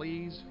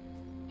 Please,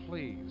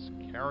 please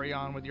carry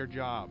on with your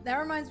job. That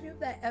reminds me of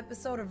that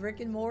episode of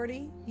Rick and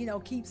Morty, you know,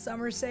 keep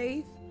summer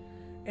safe.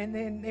 And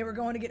then they were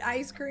going to get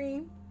ice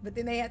cream, but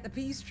then they had the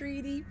peace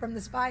treaty from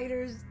the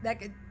spiders that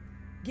could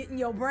get in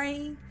your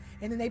brain.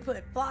 And then they put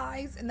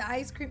flies in the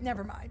ice cream.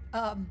 Never mind.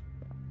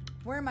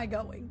 Where am I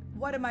going?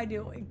 What am I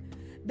doing?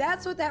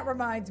 That's what that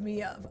reminds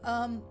me of.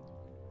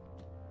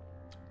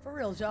 For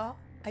real, y'all.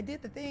 I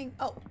did the thing.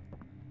 Oh,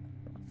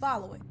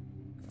 follow it.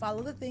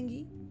 Follow the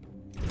thingy.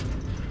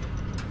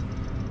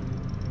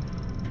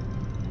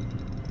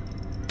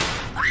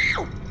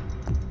 Ow!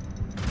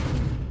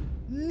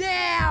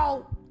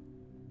 Now!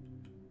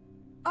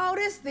 Oh,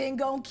 this thing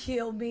gonna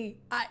kill me.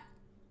 I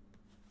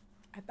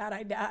thought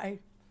I died.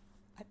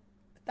 I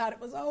thought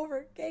it was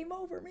over. Game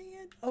over,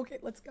 man. Okay,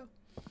 let's go.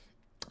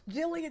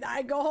 Jillian,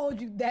 I go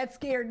hold you. That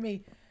scared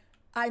me.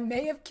 I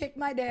may have kicked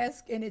my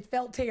desk and it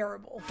felt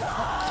terrible.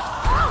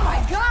 Oh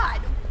my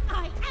God!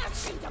 I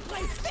asked you to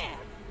play fair,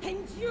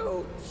 and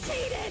you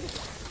cheated!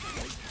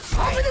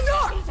 Open the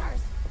door!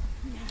 Cheaters!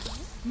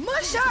 Now,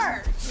 Mush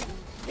her!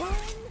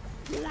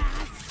 one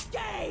last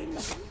game!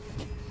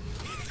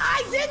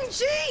 I didn't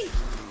cheat!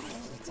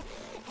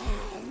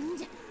 And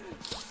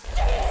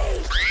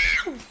see!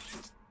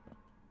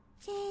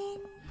 10,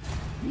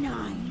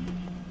 9,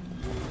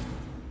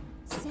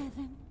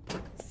 7,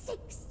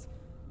 6,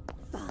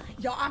 5.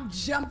 Yo, I'm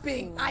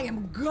jumping. I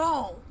am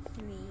gone.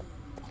 3.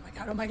 Oh my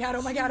God, oh my God,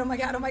 oh my God, oh my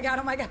God, oh my God,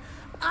 oh my God.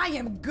 I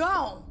am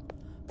gone.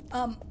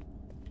 Oh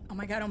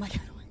my God, oh my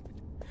God, oh my God.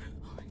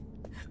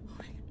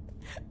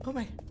 Oh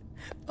my God.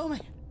 Oh my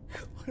God.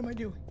 What am I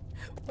doing?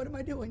 What am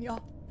I doing,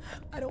 y'all?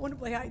 I don't want to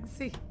play hide and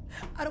seek.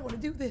 I don't want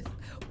to do this.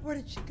 Where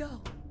did she go?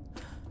 Oh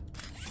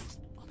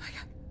my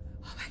God.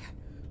 Oh my God.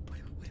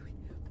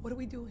 What are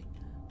we doing?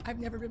 I've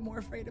never been more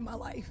afraid in my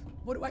life.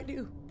 What do I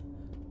do?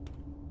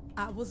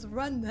 I was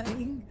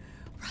running.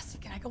 Rusty,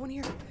 can I go in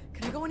here?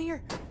 Can I go in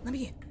here? Let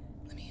me in.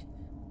 Let me in.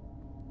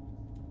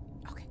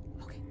 Okay.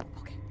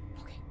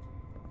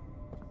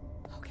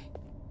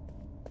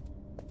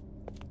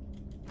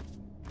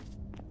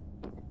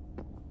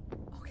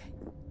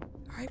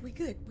 All right, we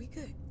good.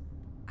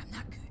 I'm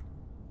not good.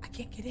 I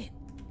can't get in.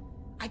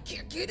 I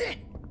can't get in.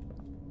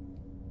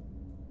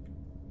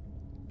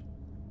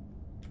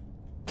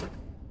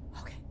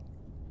 Okay.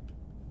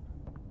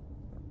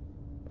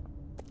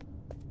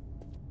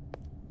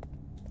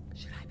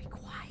 Should I be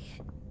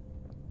quiet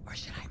or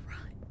should I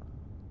run?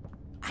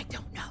 I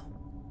don't know.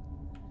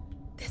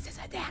 This is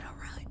a data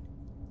run.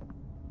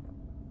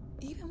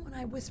 Even when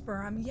I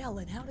whisper, I'm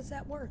yelling. How does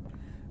that work?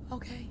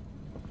 Okay.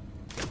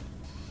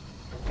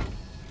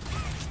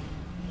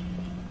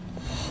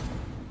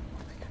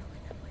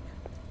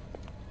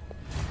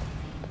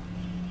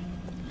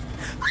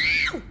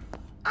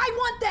 I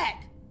want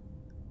that.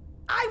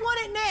 I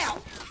want it now.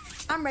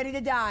 I'm ready to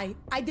die.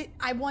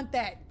 I want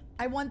that.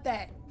 I want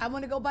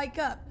to go bike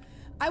up.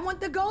 I want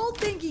the gold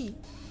thingy.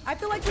 I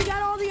feel like we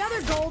got all the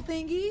other gold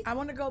thingy. I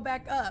want to go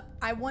back up.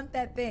 I want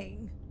that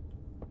thing.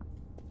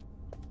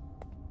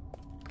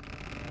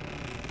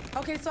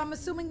 Okay, so I'm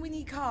assuming we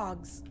need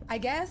cogs. I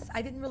guess.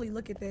 I didn't really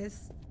look at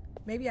this.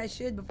 Maybe I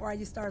should before I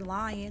just start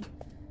lying.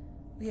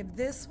 We have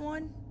this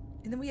one,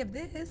 and then we have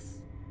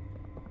this.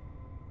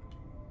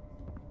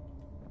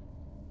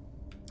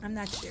 I'm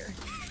not sure.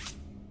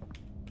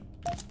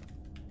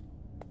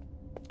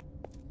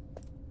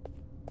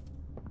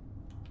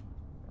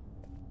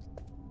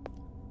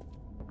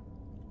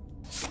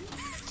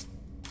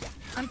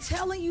 I'm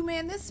telling you,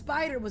 man, this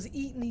spider was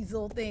eating these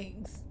little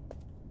things.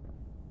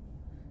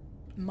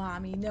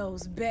 Mommy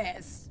knows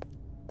best.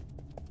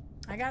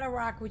 I gotta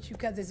rock with you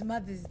because it's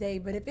Mother's Day,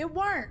 but if it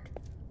weren't,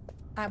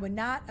 I would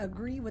not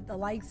agree with the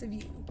likes of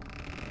you.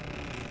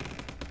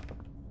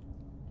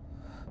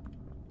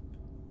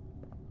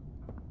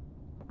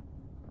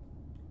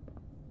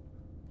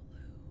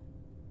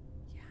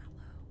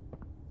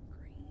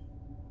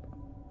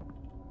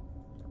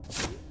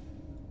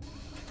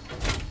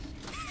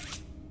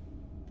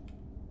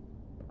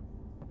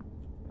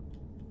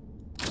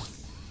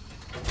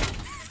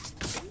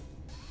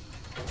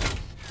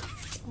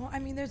 I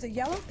mean, there's a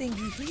yellow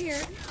thingy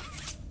here.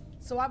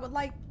 So I would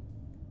like...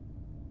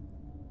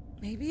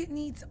 Maybe it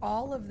needs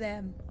all of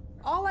them.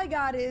 All I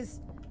got is...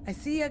 I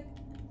see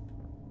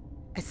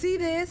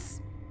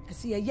this. I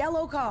see a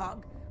yellow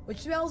cog.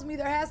 Which tells me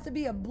there has to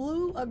be a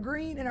blue, a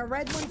green, and a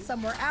red one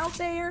somewhere out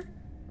there.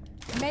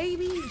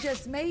 Maybe,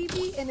 just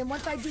maybe. And then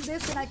once I do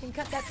this, then I can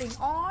cut that thing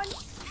on.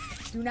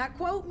 Do not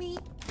quote me.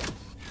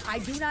 I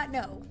do not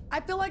know. I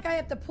feel like I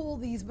have to pull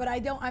these, but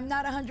I'm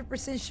not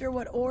 100% sure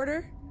what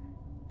order.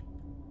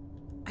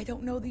 I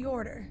don't know the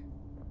order.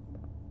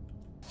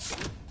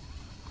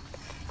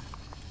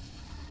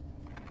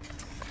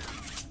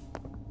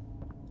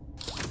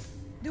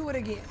 Do it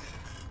again.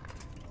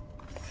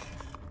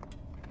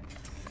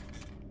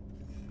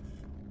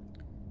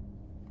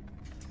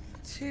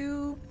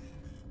 Two.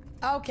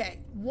 Okay,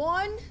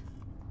 one.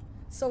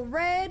 So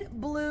red,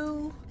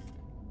 blue,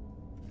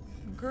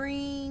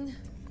 green.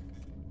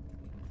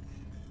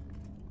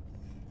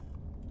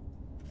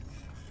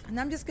 And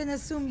I'm just gonna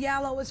assume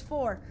yellow is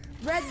 4.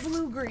 Red,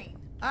 blue, green.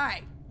 All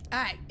right, all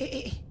right.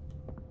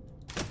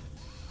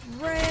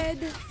 Red,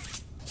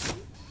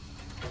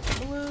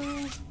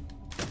 blue,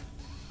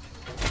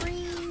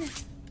 green.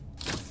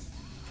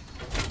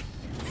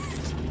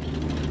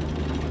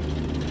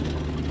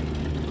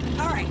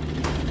 All right,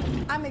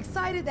 I'm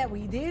excited that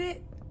we did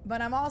it,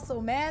 but I'm also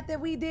mad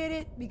that we did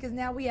it because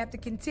now we have to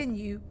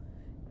continue.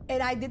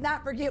 And I did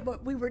not forget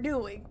what we were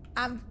doing.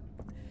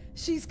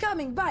 She's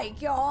coming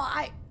back,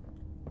 y'all.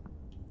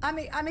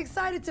 I'm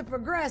excited to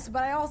progress,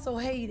 but I also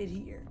hate it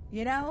here,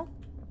 you know?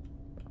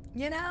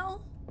 You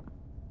know?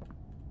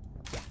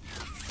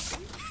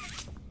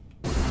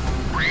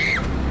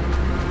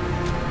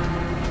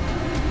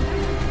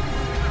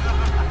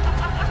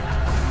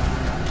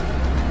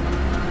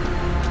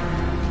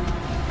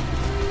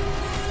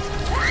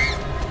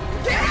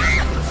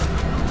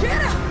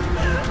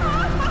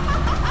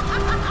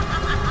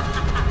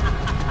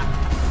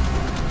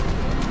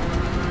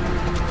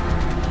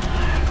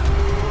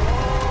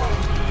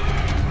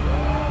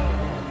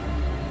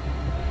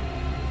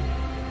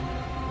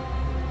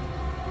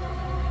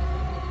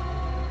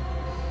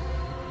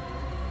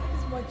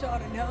 Y'all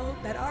to know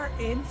that our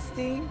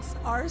instincts,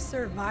 our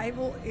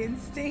survival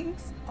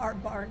instincts are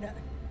bar none.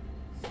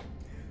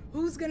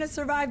 Who's gonna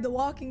survive The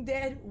Walking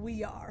Dead?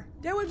 We are.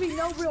 There would be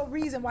no real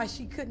reason why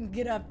she couldn't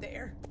get up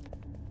there.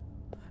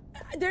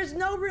 There's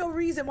no real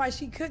reason why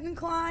she couldn't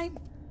climb.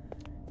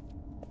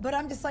 But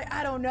I'm just like,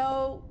 I don't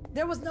know.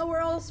 There was nowhere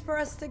else for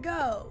us to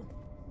go.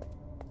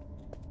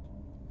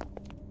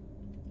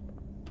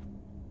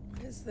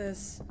 What is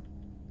this?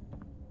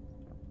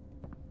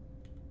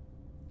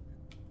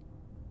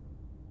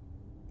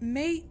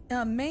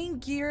 Main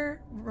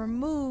gear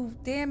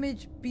remove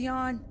damage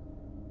beyond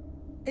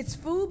its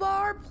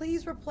foobar.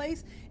 Please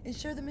replace.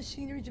 Ensure the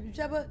machinery.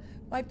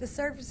 Wipe the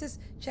surfaces.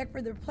 Check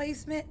for the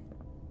replacement.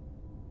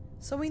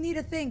 So we need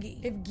a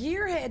thingy. If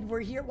Gearhead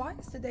were here, why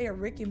is today a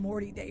Rick and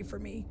Morty day for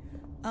me?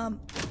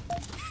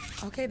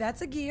 Okay,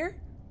 that's a gear.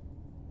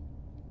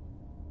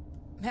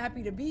 I'm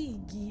happy to be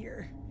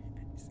gear.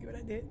 See what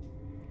I did?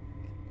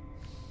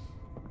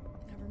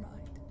 Never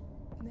mind.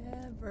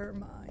 Never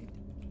mind.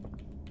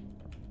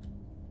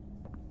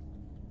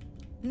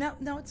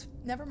 No, it's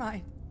never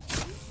mind.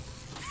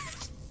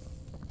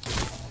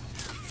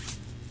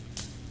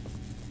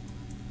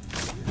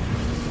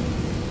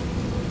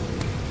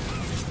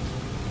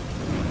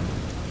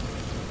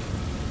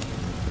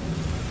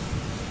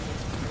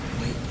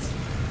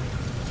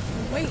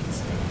 Wait.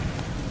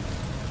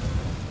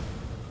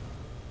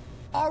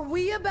 Are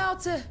we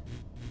about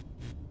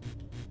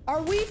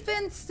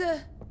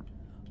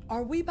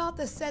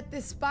to set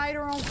this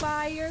spider on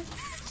fire?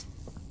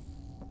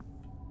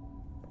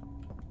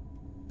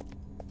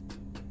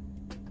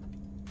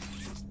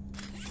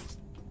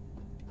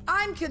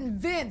 I'm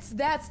convinced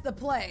that's the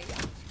play.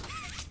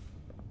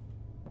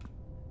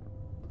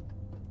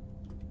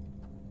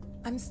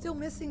 I'm still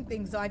missing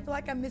things though. I feel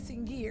like I'm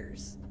missing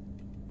gears.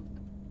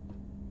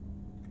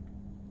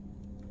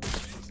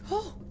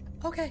 Oh,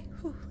 okay.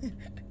 Whew.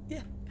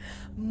 Yeah.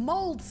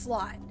 Mold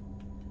slot.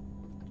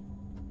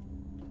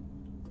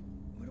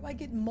 Where do I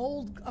get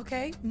mold?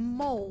 Okay,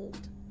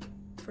 mold.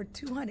 for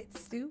 200,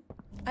 Stu.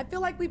 I feel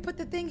like we put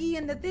the thingy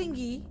in the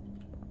thingy,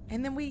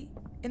 and then we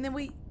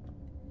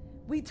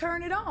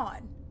turn it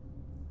on.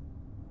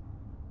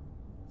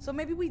 So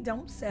maybe we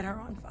don't set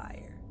her on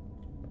fire.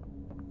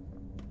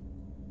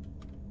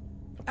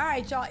 All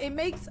right, y'all. It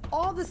makes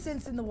all the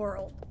sense in the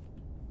world,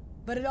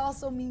 but it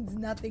also means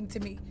nothing to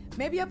me.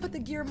 Maybe I put the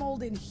gear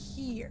mold in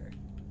here.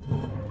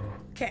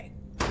 Okay.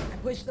 I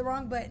pushed the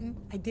wrong button.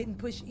 I didn't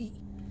push E.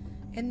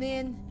 And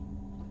then.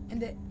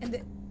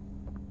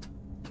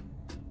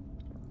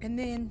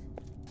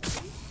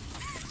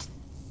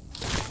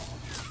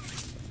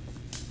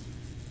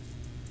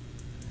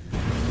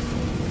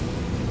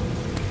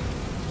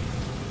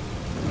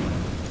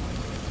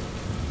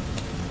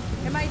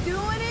 Am I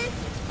doing it?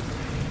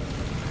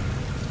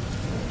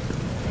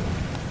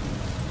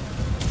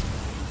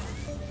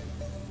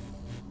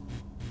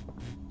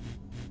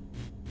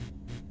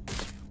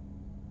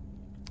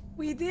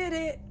 We did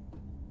it.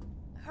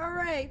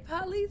 Hooray,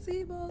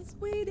 Polysemals,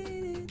 we did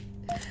it.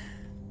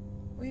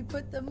 We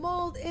put the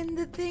mold in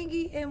the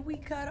thingy and we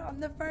cut on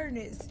the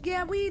furnace.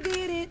 Yeah, we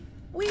did it.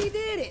 We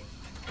did it.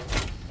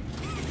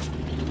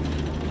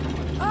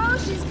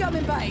 Oh, she's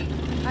coming by.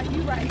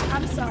 You right.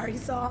 I'm sorry,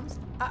 Psalms.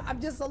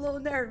 I'm just a little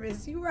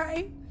nervous. You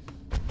right?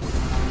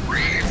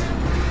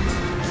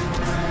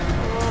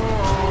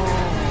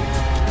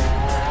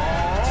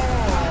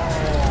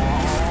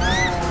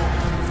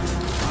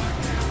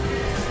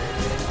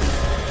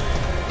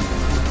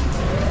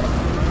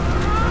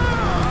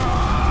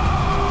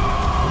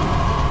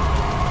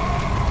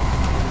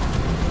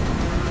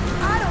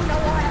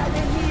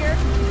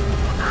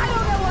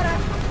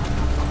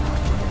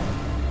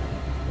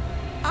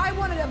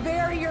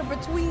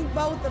 Between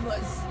both of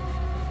us.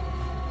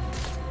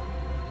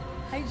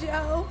 Hey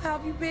Joe, how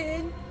have you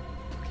been?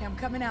 Okay, I'm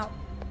coming out.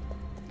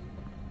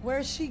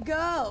 Where'd she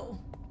go?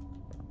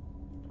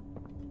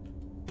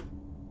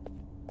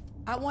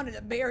 I wanted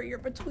a barrier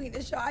between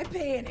us, so I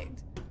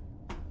panicked.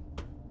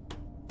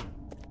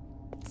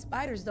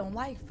 Spiders don't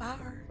like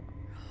fire.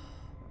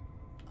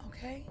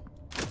 Okay.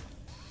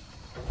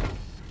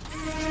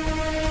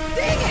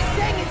 Dang it!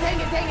 Dang it! Dang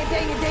it! Dang it!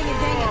 Dang it! Dang it!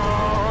 Dang it!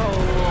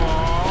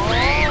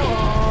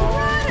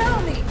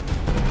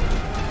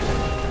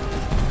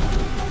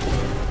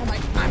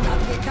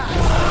 I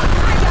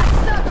got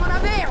stuck on a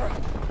barrel.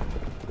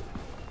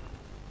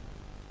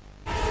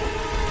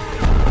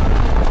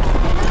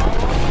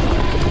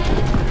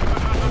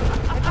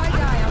 If I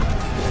die, I'm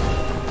gonna...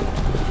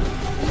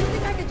 Do you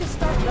think I could just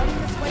start running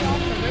this way off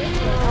the ridge?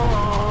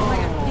 Oh my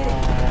God, get it.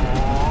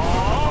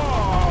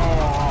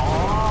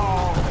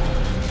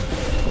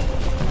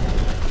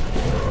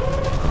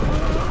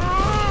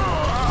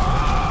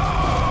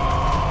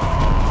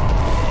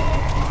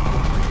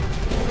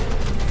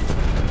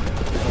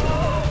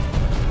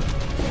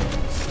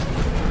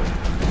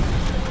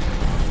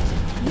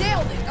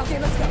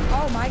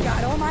 Oh my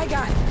God, oh my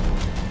God.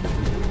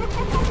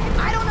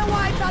 I don't know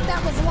why I thought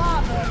that was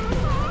lava.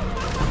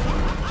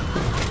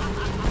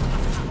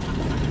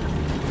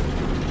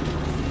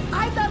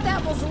 I thought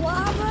that was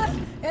lava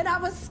and I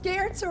was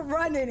scared to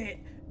run in it.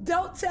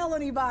 Don't tell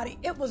anybody.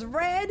 It was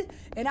red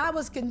and I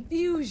was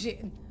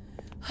confusion.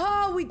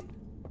 Oh, we...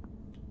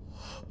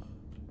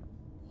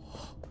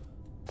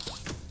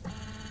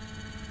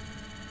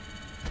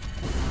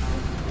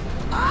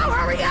 Oh,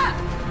 hurry up!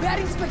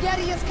 Betty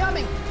Spaghetti is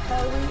coming.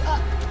 Hurry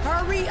up.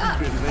 Hurry up!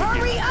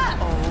 Hurry up!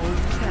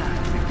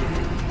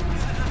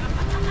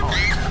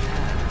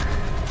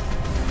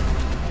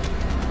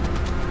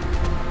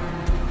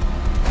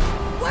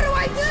 What do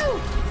I do?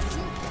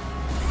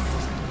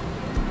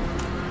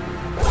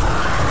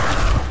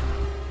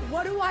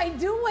 What do I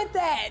do with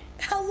that?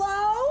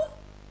 Hello?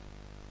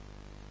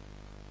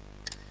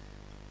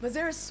 Was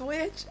there a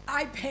switch?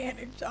 I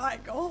panicked. I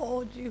go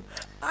hold you.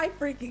 I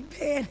freaking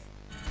panicked.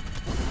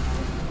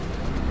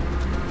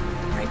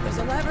 All right, there's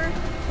a lever.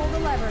 Pull the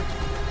lever.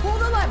 Pull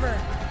the lever.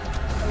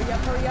 Hurry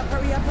up, hurry up,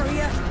 hurry up,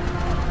 hurry up.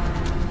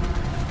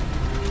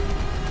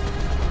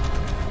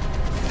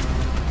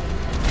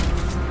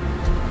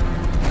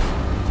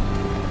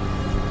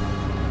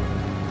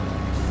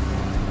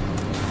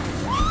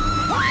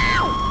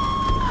 Wow!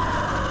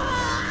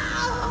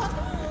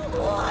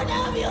 What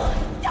have you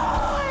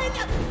done?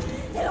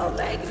 It'll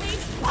make me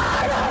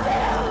part of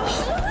you.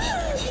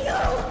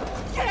 You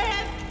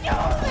can't do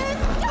this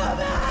to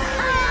me.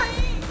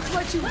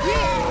 What you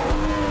did?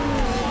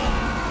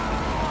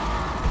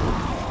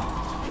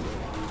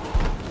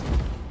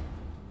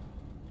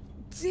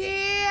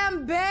 Damn,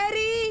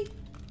 Betty!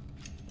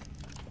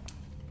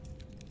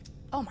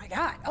 Oh my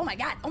God, oh my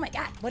God, oh my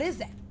God, what is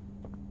that?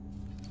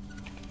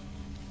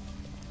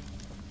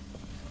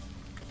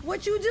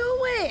 What you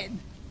doing?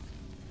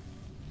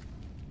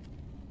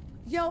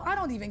 Yo, I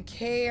don't even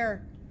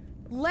care.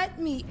 Let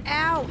me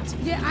out.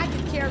 Yeah, I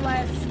could care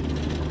less.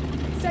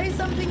 Say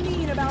something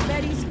mean about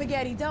Betty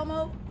Spaghetti,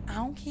 Domo. I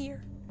don't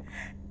care.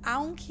 I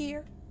don't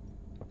care.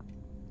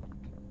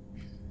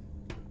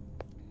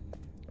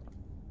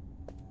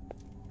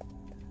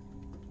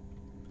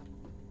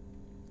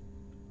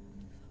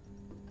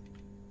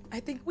 I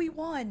think we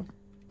won.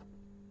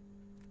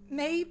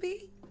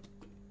 Maybe?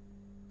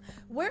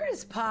 Where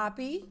is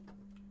Poppy?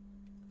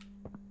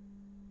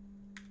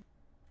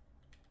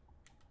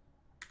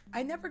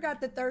 I never got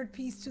the third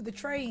piece to the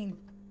train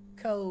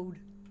code.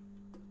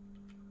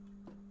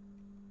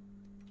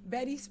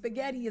 Betty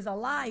Spaghetti is a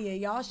liar,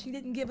 y'all. She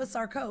didn't give us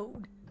our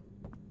code.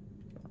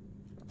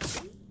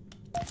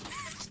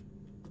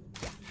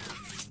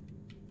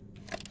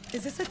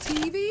 Is this a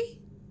TV?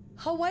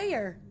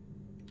 Where?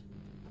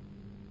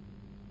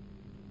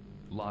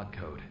 Log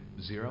code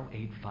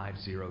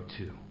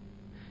 08502.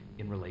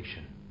 In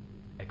relation,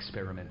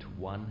 experiment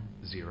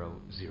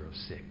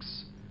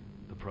 1006.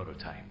 The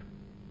prototype.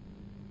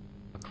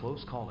 A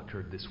close call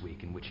occurred this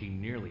week in which he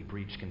nearly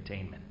breached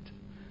containment.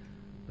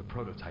 The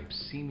prototype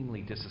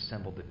seemingly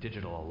disassembled the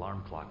digital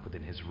alarm clock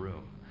within his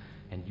room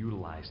and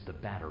utilized the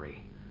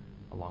battery,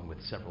 along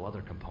with several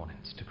other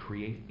components, to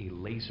create a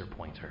laser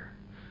pointer,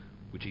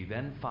 which he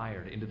then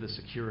fired into the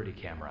security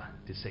camera,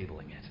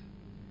 disabling it.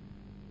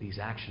 These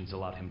actions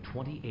allowed him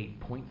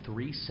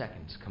 28.3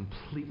 seconds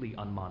completely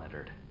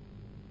unmonitored.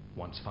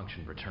 Once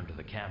function returned to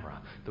the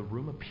camera, the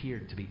room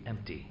appeared to be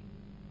empty.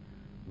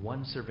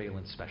 One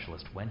surveillance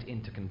specialist went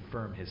in to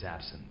confirm his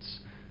absence.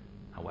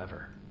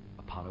 However,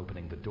 upon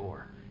opening the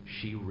door,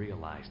 she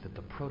realized that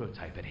the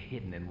prototype had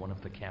hidden in one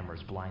of the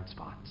camera's blind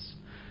spots.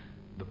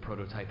 The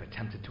prototype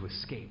attempted to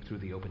escape through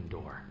the open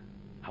door.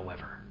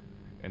 However,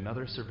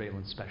 another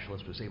surveillance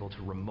specialist was able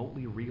to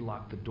remotely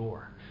relock the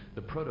door.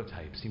 The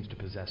prototype seems to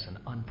possess an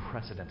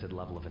unprecedented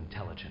level of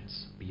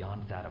intelligence,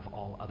 beyond that of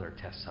all other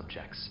test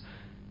subjects,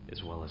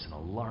 as well as an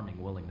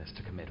alarming willingness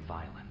to commit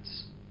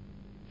violence.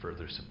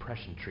 Further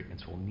suppression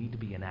treatments will need to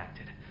be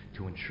enacted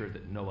to ensure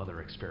that no other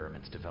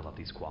experiments develop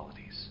these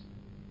qualities.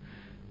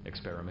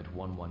 Experiment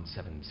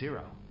 1170,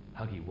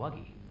 Huggy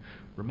Wuggy,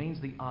 remains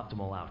the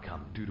optimal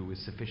outcome due to his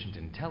sufficient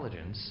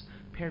intelligence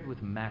paired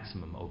with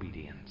maximum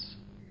obedience.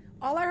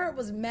 All I heard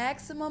was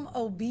maximum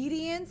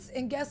obedience,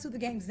 and guess who the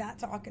game's not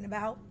talking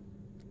about?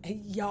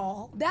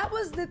 Y'all. That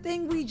was the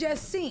thing we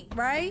just seen,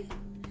 right?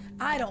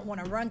 I don't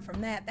want to run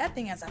from that. That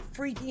thing has a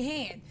freaky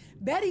hand.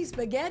 Betty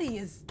Spaghetti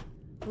is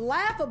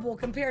laughable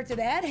compared to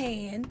that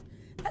hand.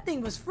 That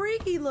thing was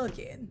freaky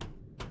looking.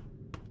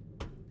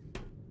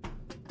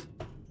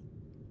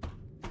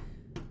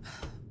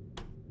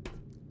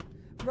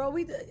 Bro,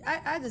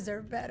 I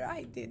deserve better. I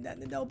ain't did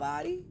nothing to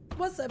nobody.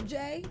 What's up,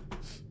 Jay?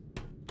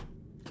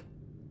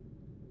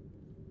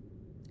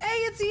 Hey,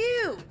 it's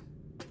you!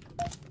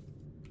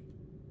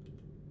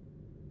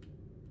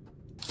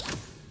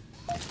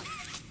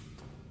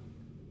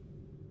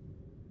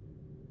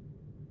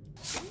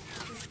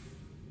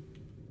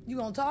 You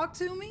gonna talk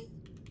to me?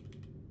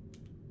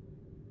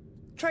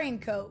 Train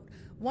code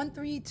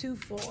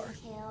 1324.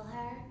 Kill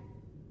her?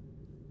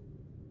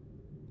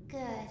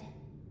 Good.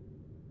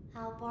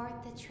 I'll board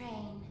the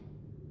train.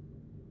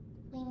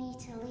 We need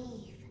to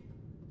leave.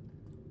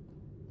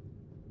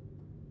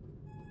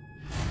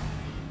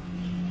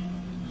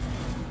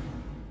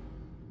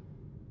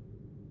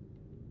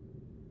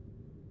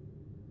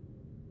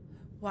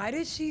 Why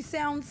does she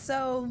sound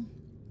so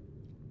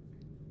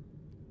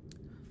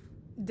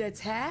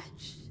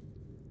detached?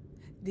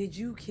 Did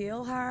you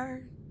kill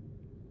her?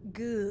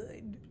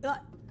 Good.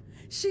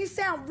 She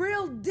sound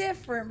real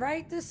different,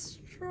 right?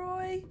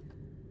 Destroy?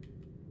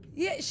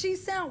 Yeah, she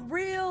sound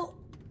real...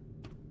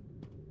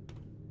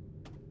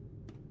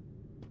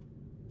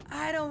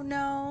 I don't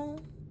know.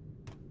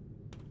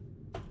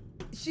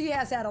 She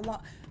has had a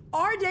long...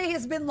 Our day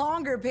has been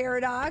longer,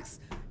 Paradox.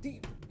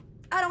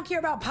 I don't care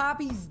about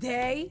Poppy's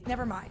day.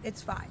 Never mind,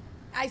 it's fine.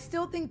 I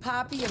still think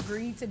Poppy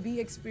agreed to be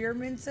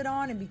experimented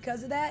on, and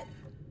because of that,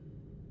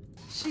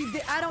 she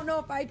did. I don't know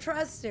if I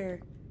trust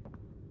her.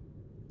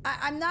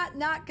 I'm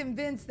not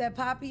convinced that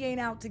Poppy ain't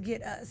out to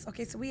get us.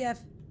 Okay, so we have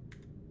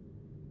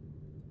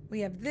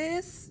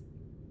this.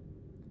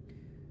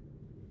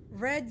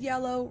 Red,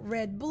 yellow,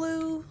 red,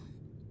 blue.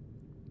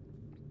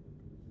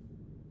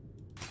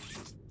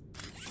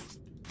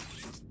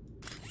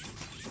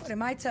 What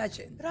am I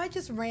touching? Did I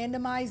just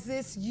randomize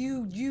this?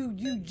 You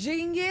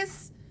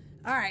genius.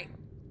 All right.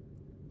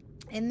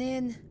 And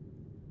then...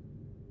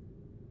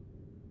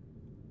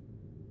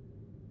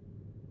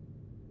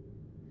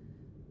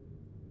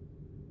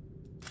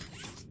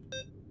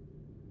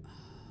 Oh,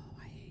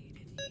 I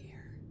hate it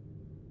here.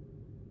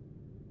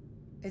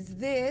 It's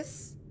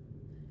this.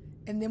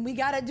 And then we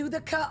gotta do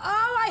the cut.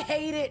 Oh, I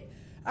hate it.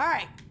 All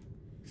right.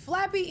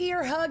 Flappy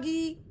ear,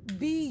 huggy,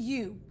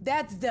 BU.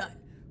 That's done.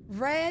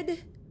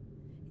 Red,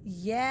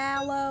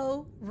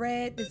 yellow,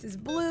 red. This is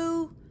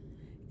blue.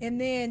 And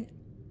then,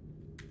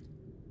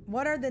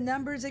 what are the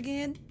numbers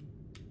again?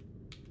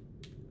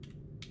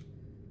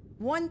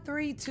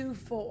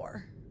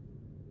 1324.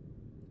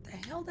 The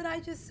hell did I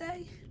just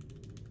say?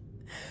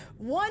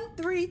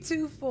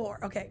 1324.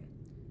 Okay.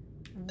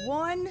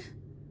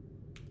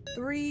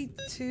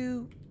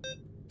 132.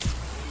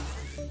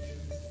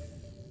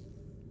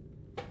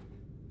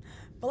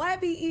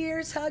 Flappy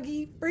ears,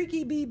 huggy,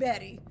 freaky bee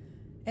Betty.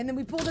 And then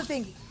we pull the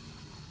thingy.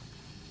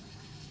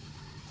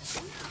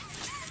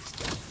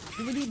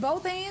 Do we need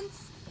both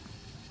hands?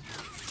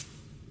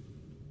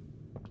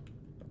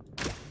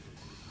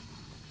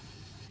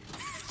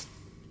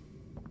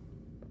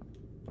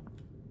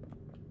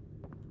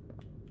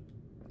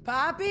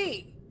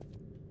 Poppy!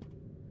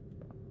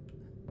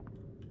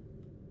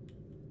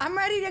 I'm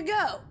ready to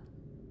go.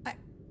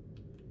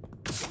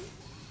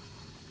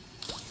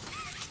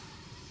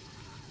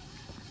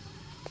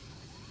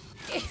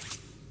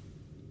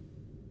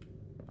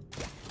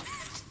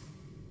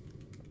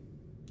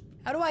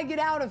 How do I get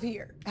out of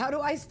here? How do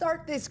I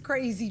start this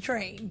crazy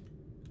train?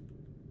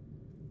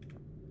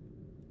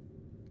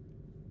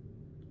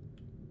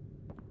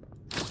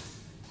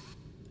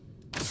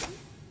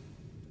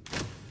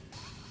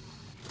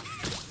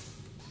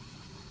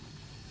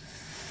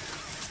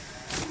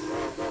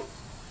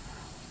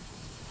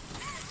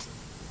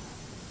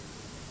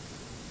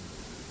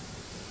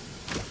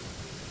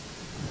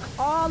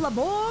 All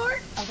aboard?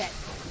 Okay.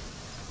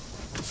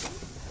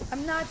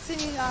 I'm not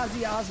singing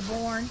Ozzy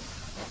Osbourne.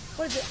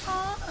 What is it?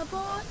 All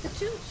aboard the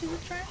choo-choo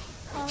train.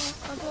 All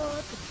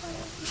aboard the train.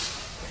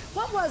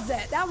 What was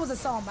that? That was a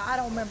song, but I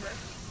don't remember.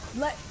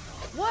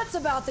 What's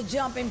about to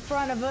jump in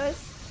front of us?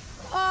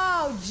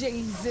 Oh,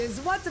 Jesus.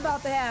 What's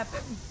about to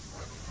happen?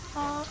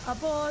 All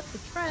aboard the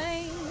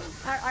train.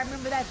 I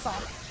remember that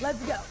song.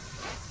 Let's go.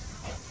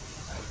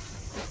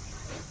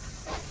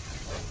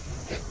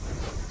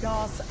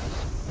 Y'all,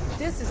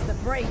 this is the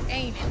break,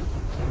 ain't it?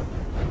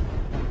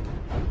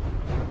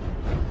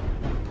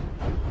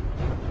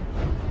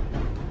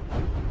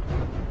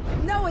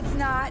 No, it's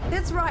not.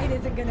 This ride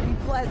isn't gonna be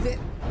pleasant.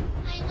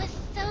 I was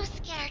so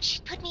scared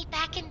she'd put me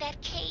back in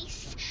that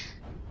case.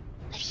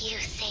 But you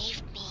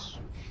saved me.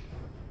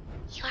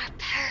 You are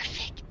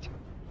perfect.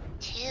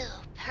 Too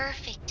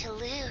perfect to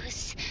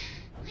lose.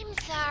 I'm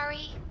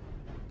sorry.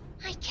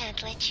 I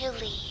can't let you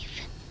leave.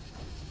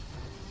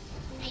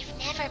 I've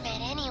never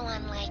met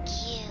anyone like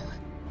you.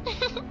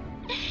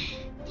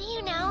 Do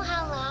you know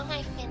how long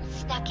I've been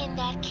stuck in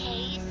that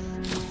case?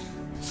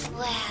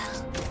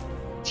 Well,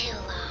 too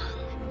long.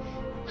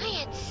 I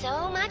had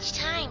so much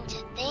time to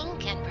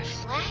think and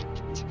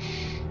reflect.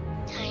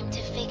 Time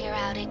to figure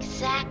out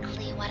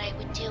exactly what I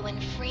would do when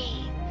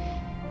free.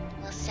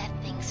 We'll set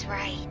things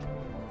right.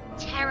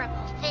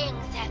 Terrible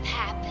things have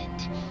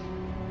happened.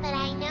 But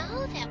I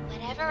know that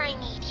whatever I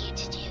need you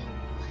to do,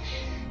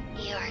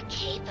 you're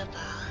capable.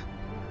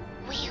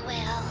 We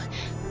will.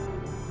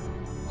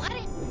 What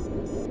if...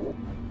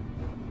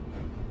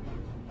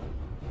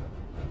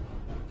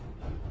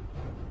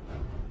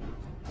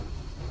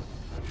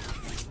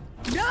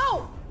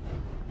 No!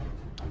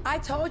 I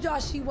told y'all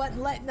she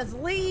wasn't letting us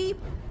leave.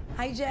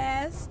 Hi,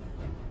 Jazz.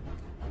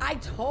 I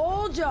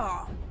told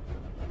y'all.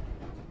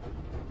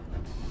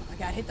 I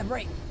gotta hit the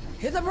brake.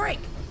 Hit the brake!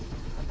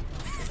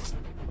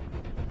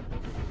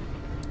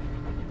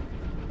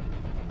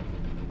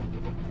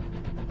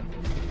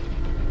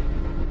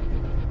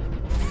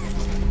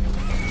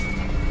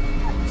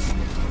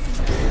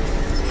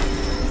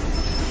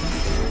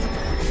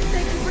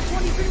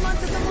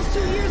 It's almost 2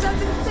 years. I've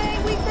been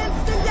saying we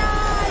meant to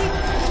die.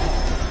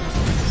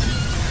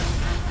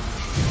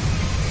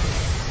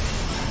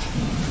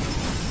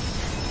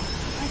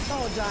 I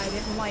told you I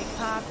didn't like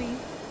Poppy.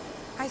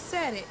 I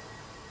said it.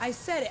 I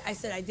said it. I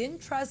said I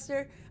didn't trust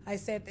her. I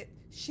said that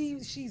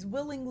she's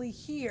willingly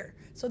here.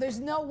 So there's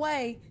no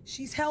way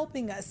she's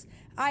helping us.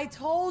 I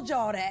told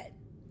y'all that.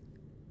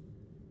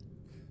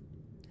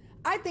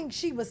 I think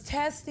she was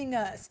testing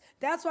us.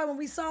 That's why when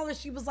we saw her,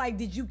 she was like,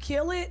 "Did you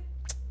kill it?"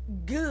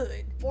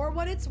 Good. For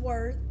what it's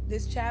worth,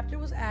 this chapter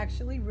was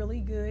actually really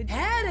good.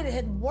 Had it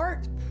had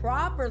worked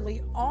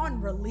properly on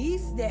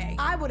release day,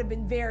 I would have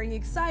been very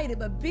excited,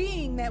 but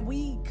being that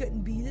we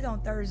couldn't beat it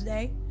on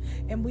Thursday,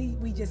 and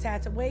we just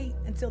had to wait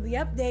until the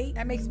update,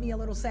 that makes me a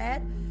little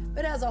sad.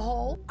 But as a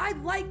whole, I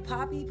like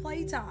Poppy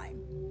Playtime.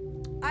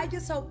 I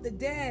just hope the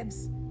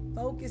devs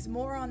focus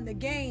more on the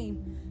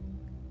game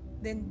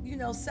than, you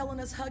know, selling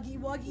us Huggy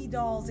Wuggy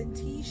dolls and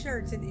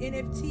t-shirts and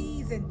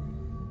NFTs and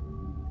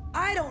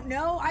I don't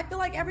know. I feel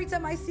like every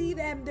time I see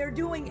them, they're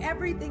doing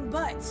everything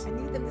but. I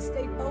need them to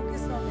stay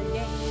focused on the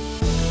game.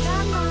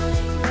 Got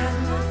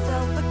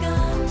myself a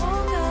gun,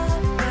 woke up.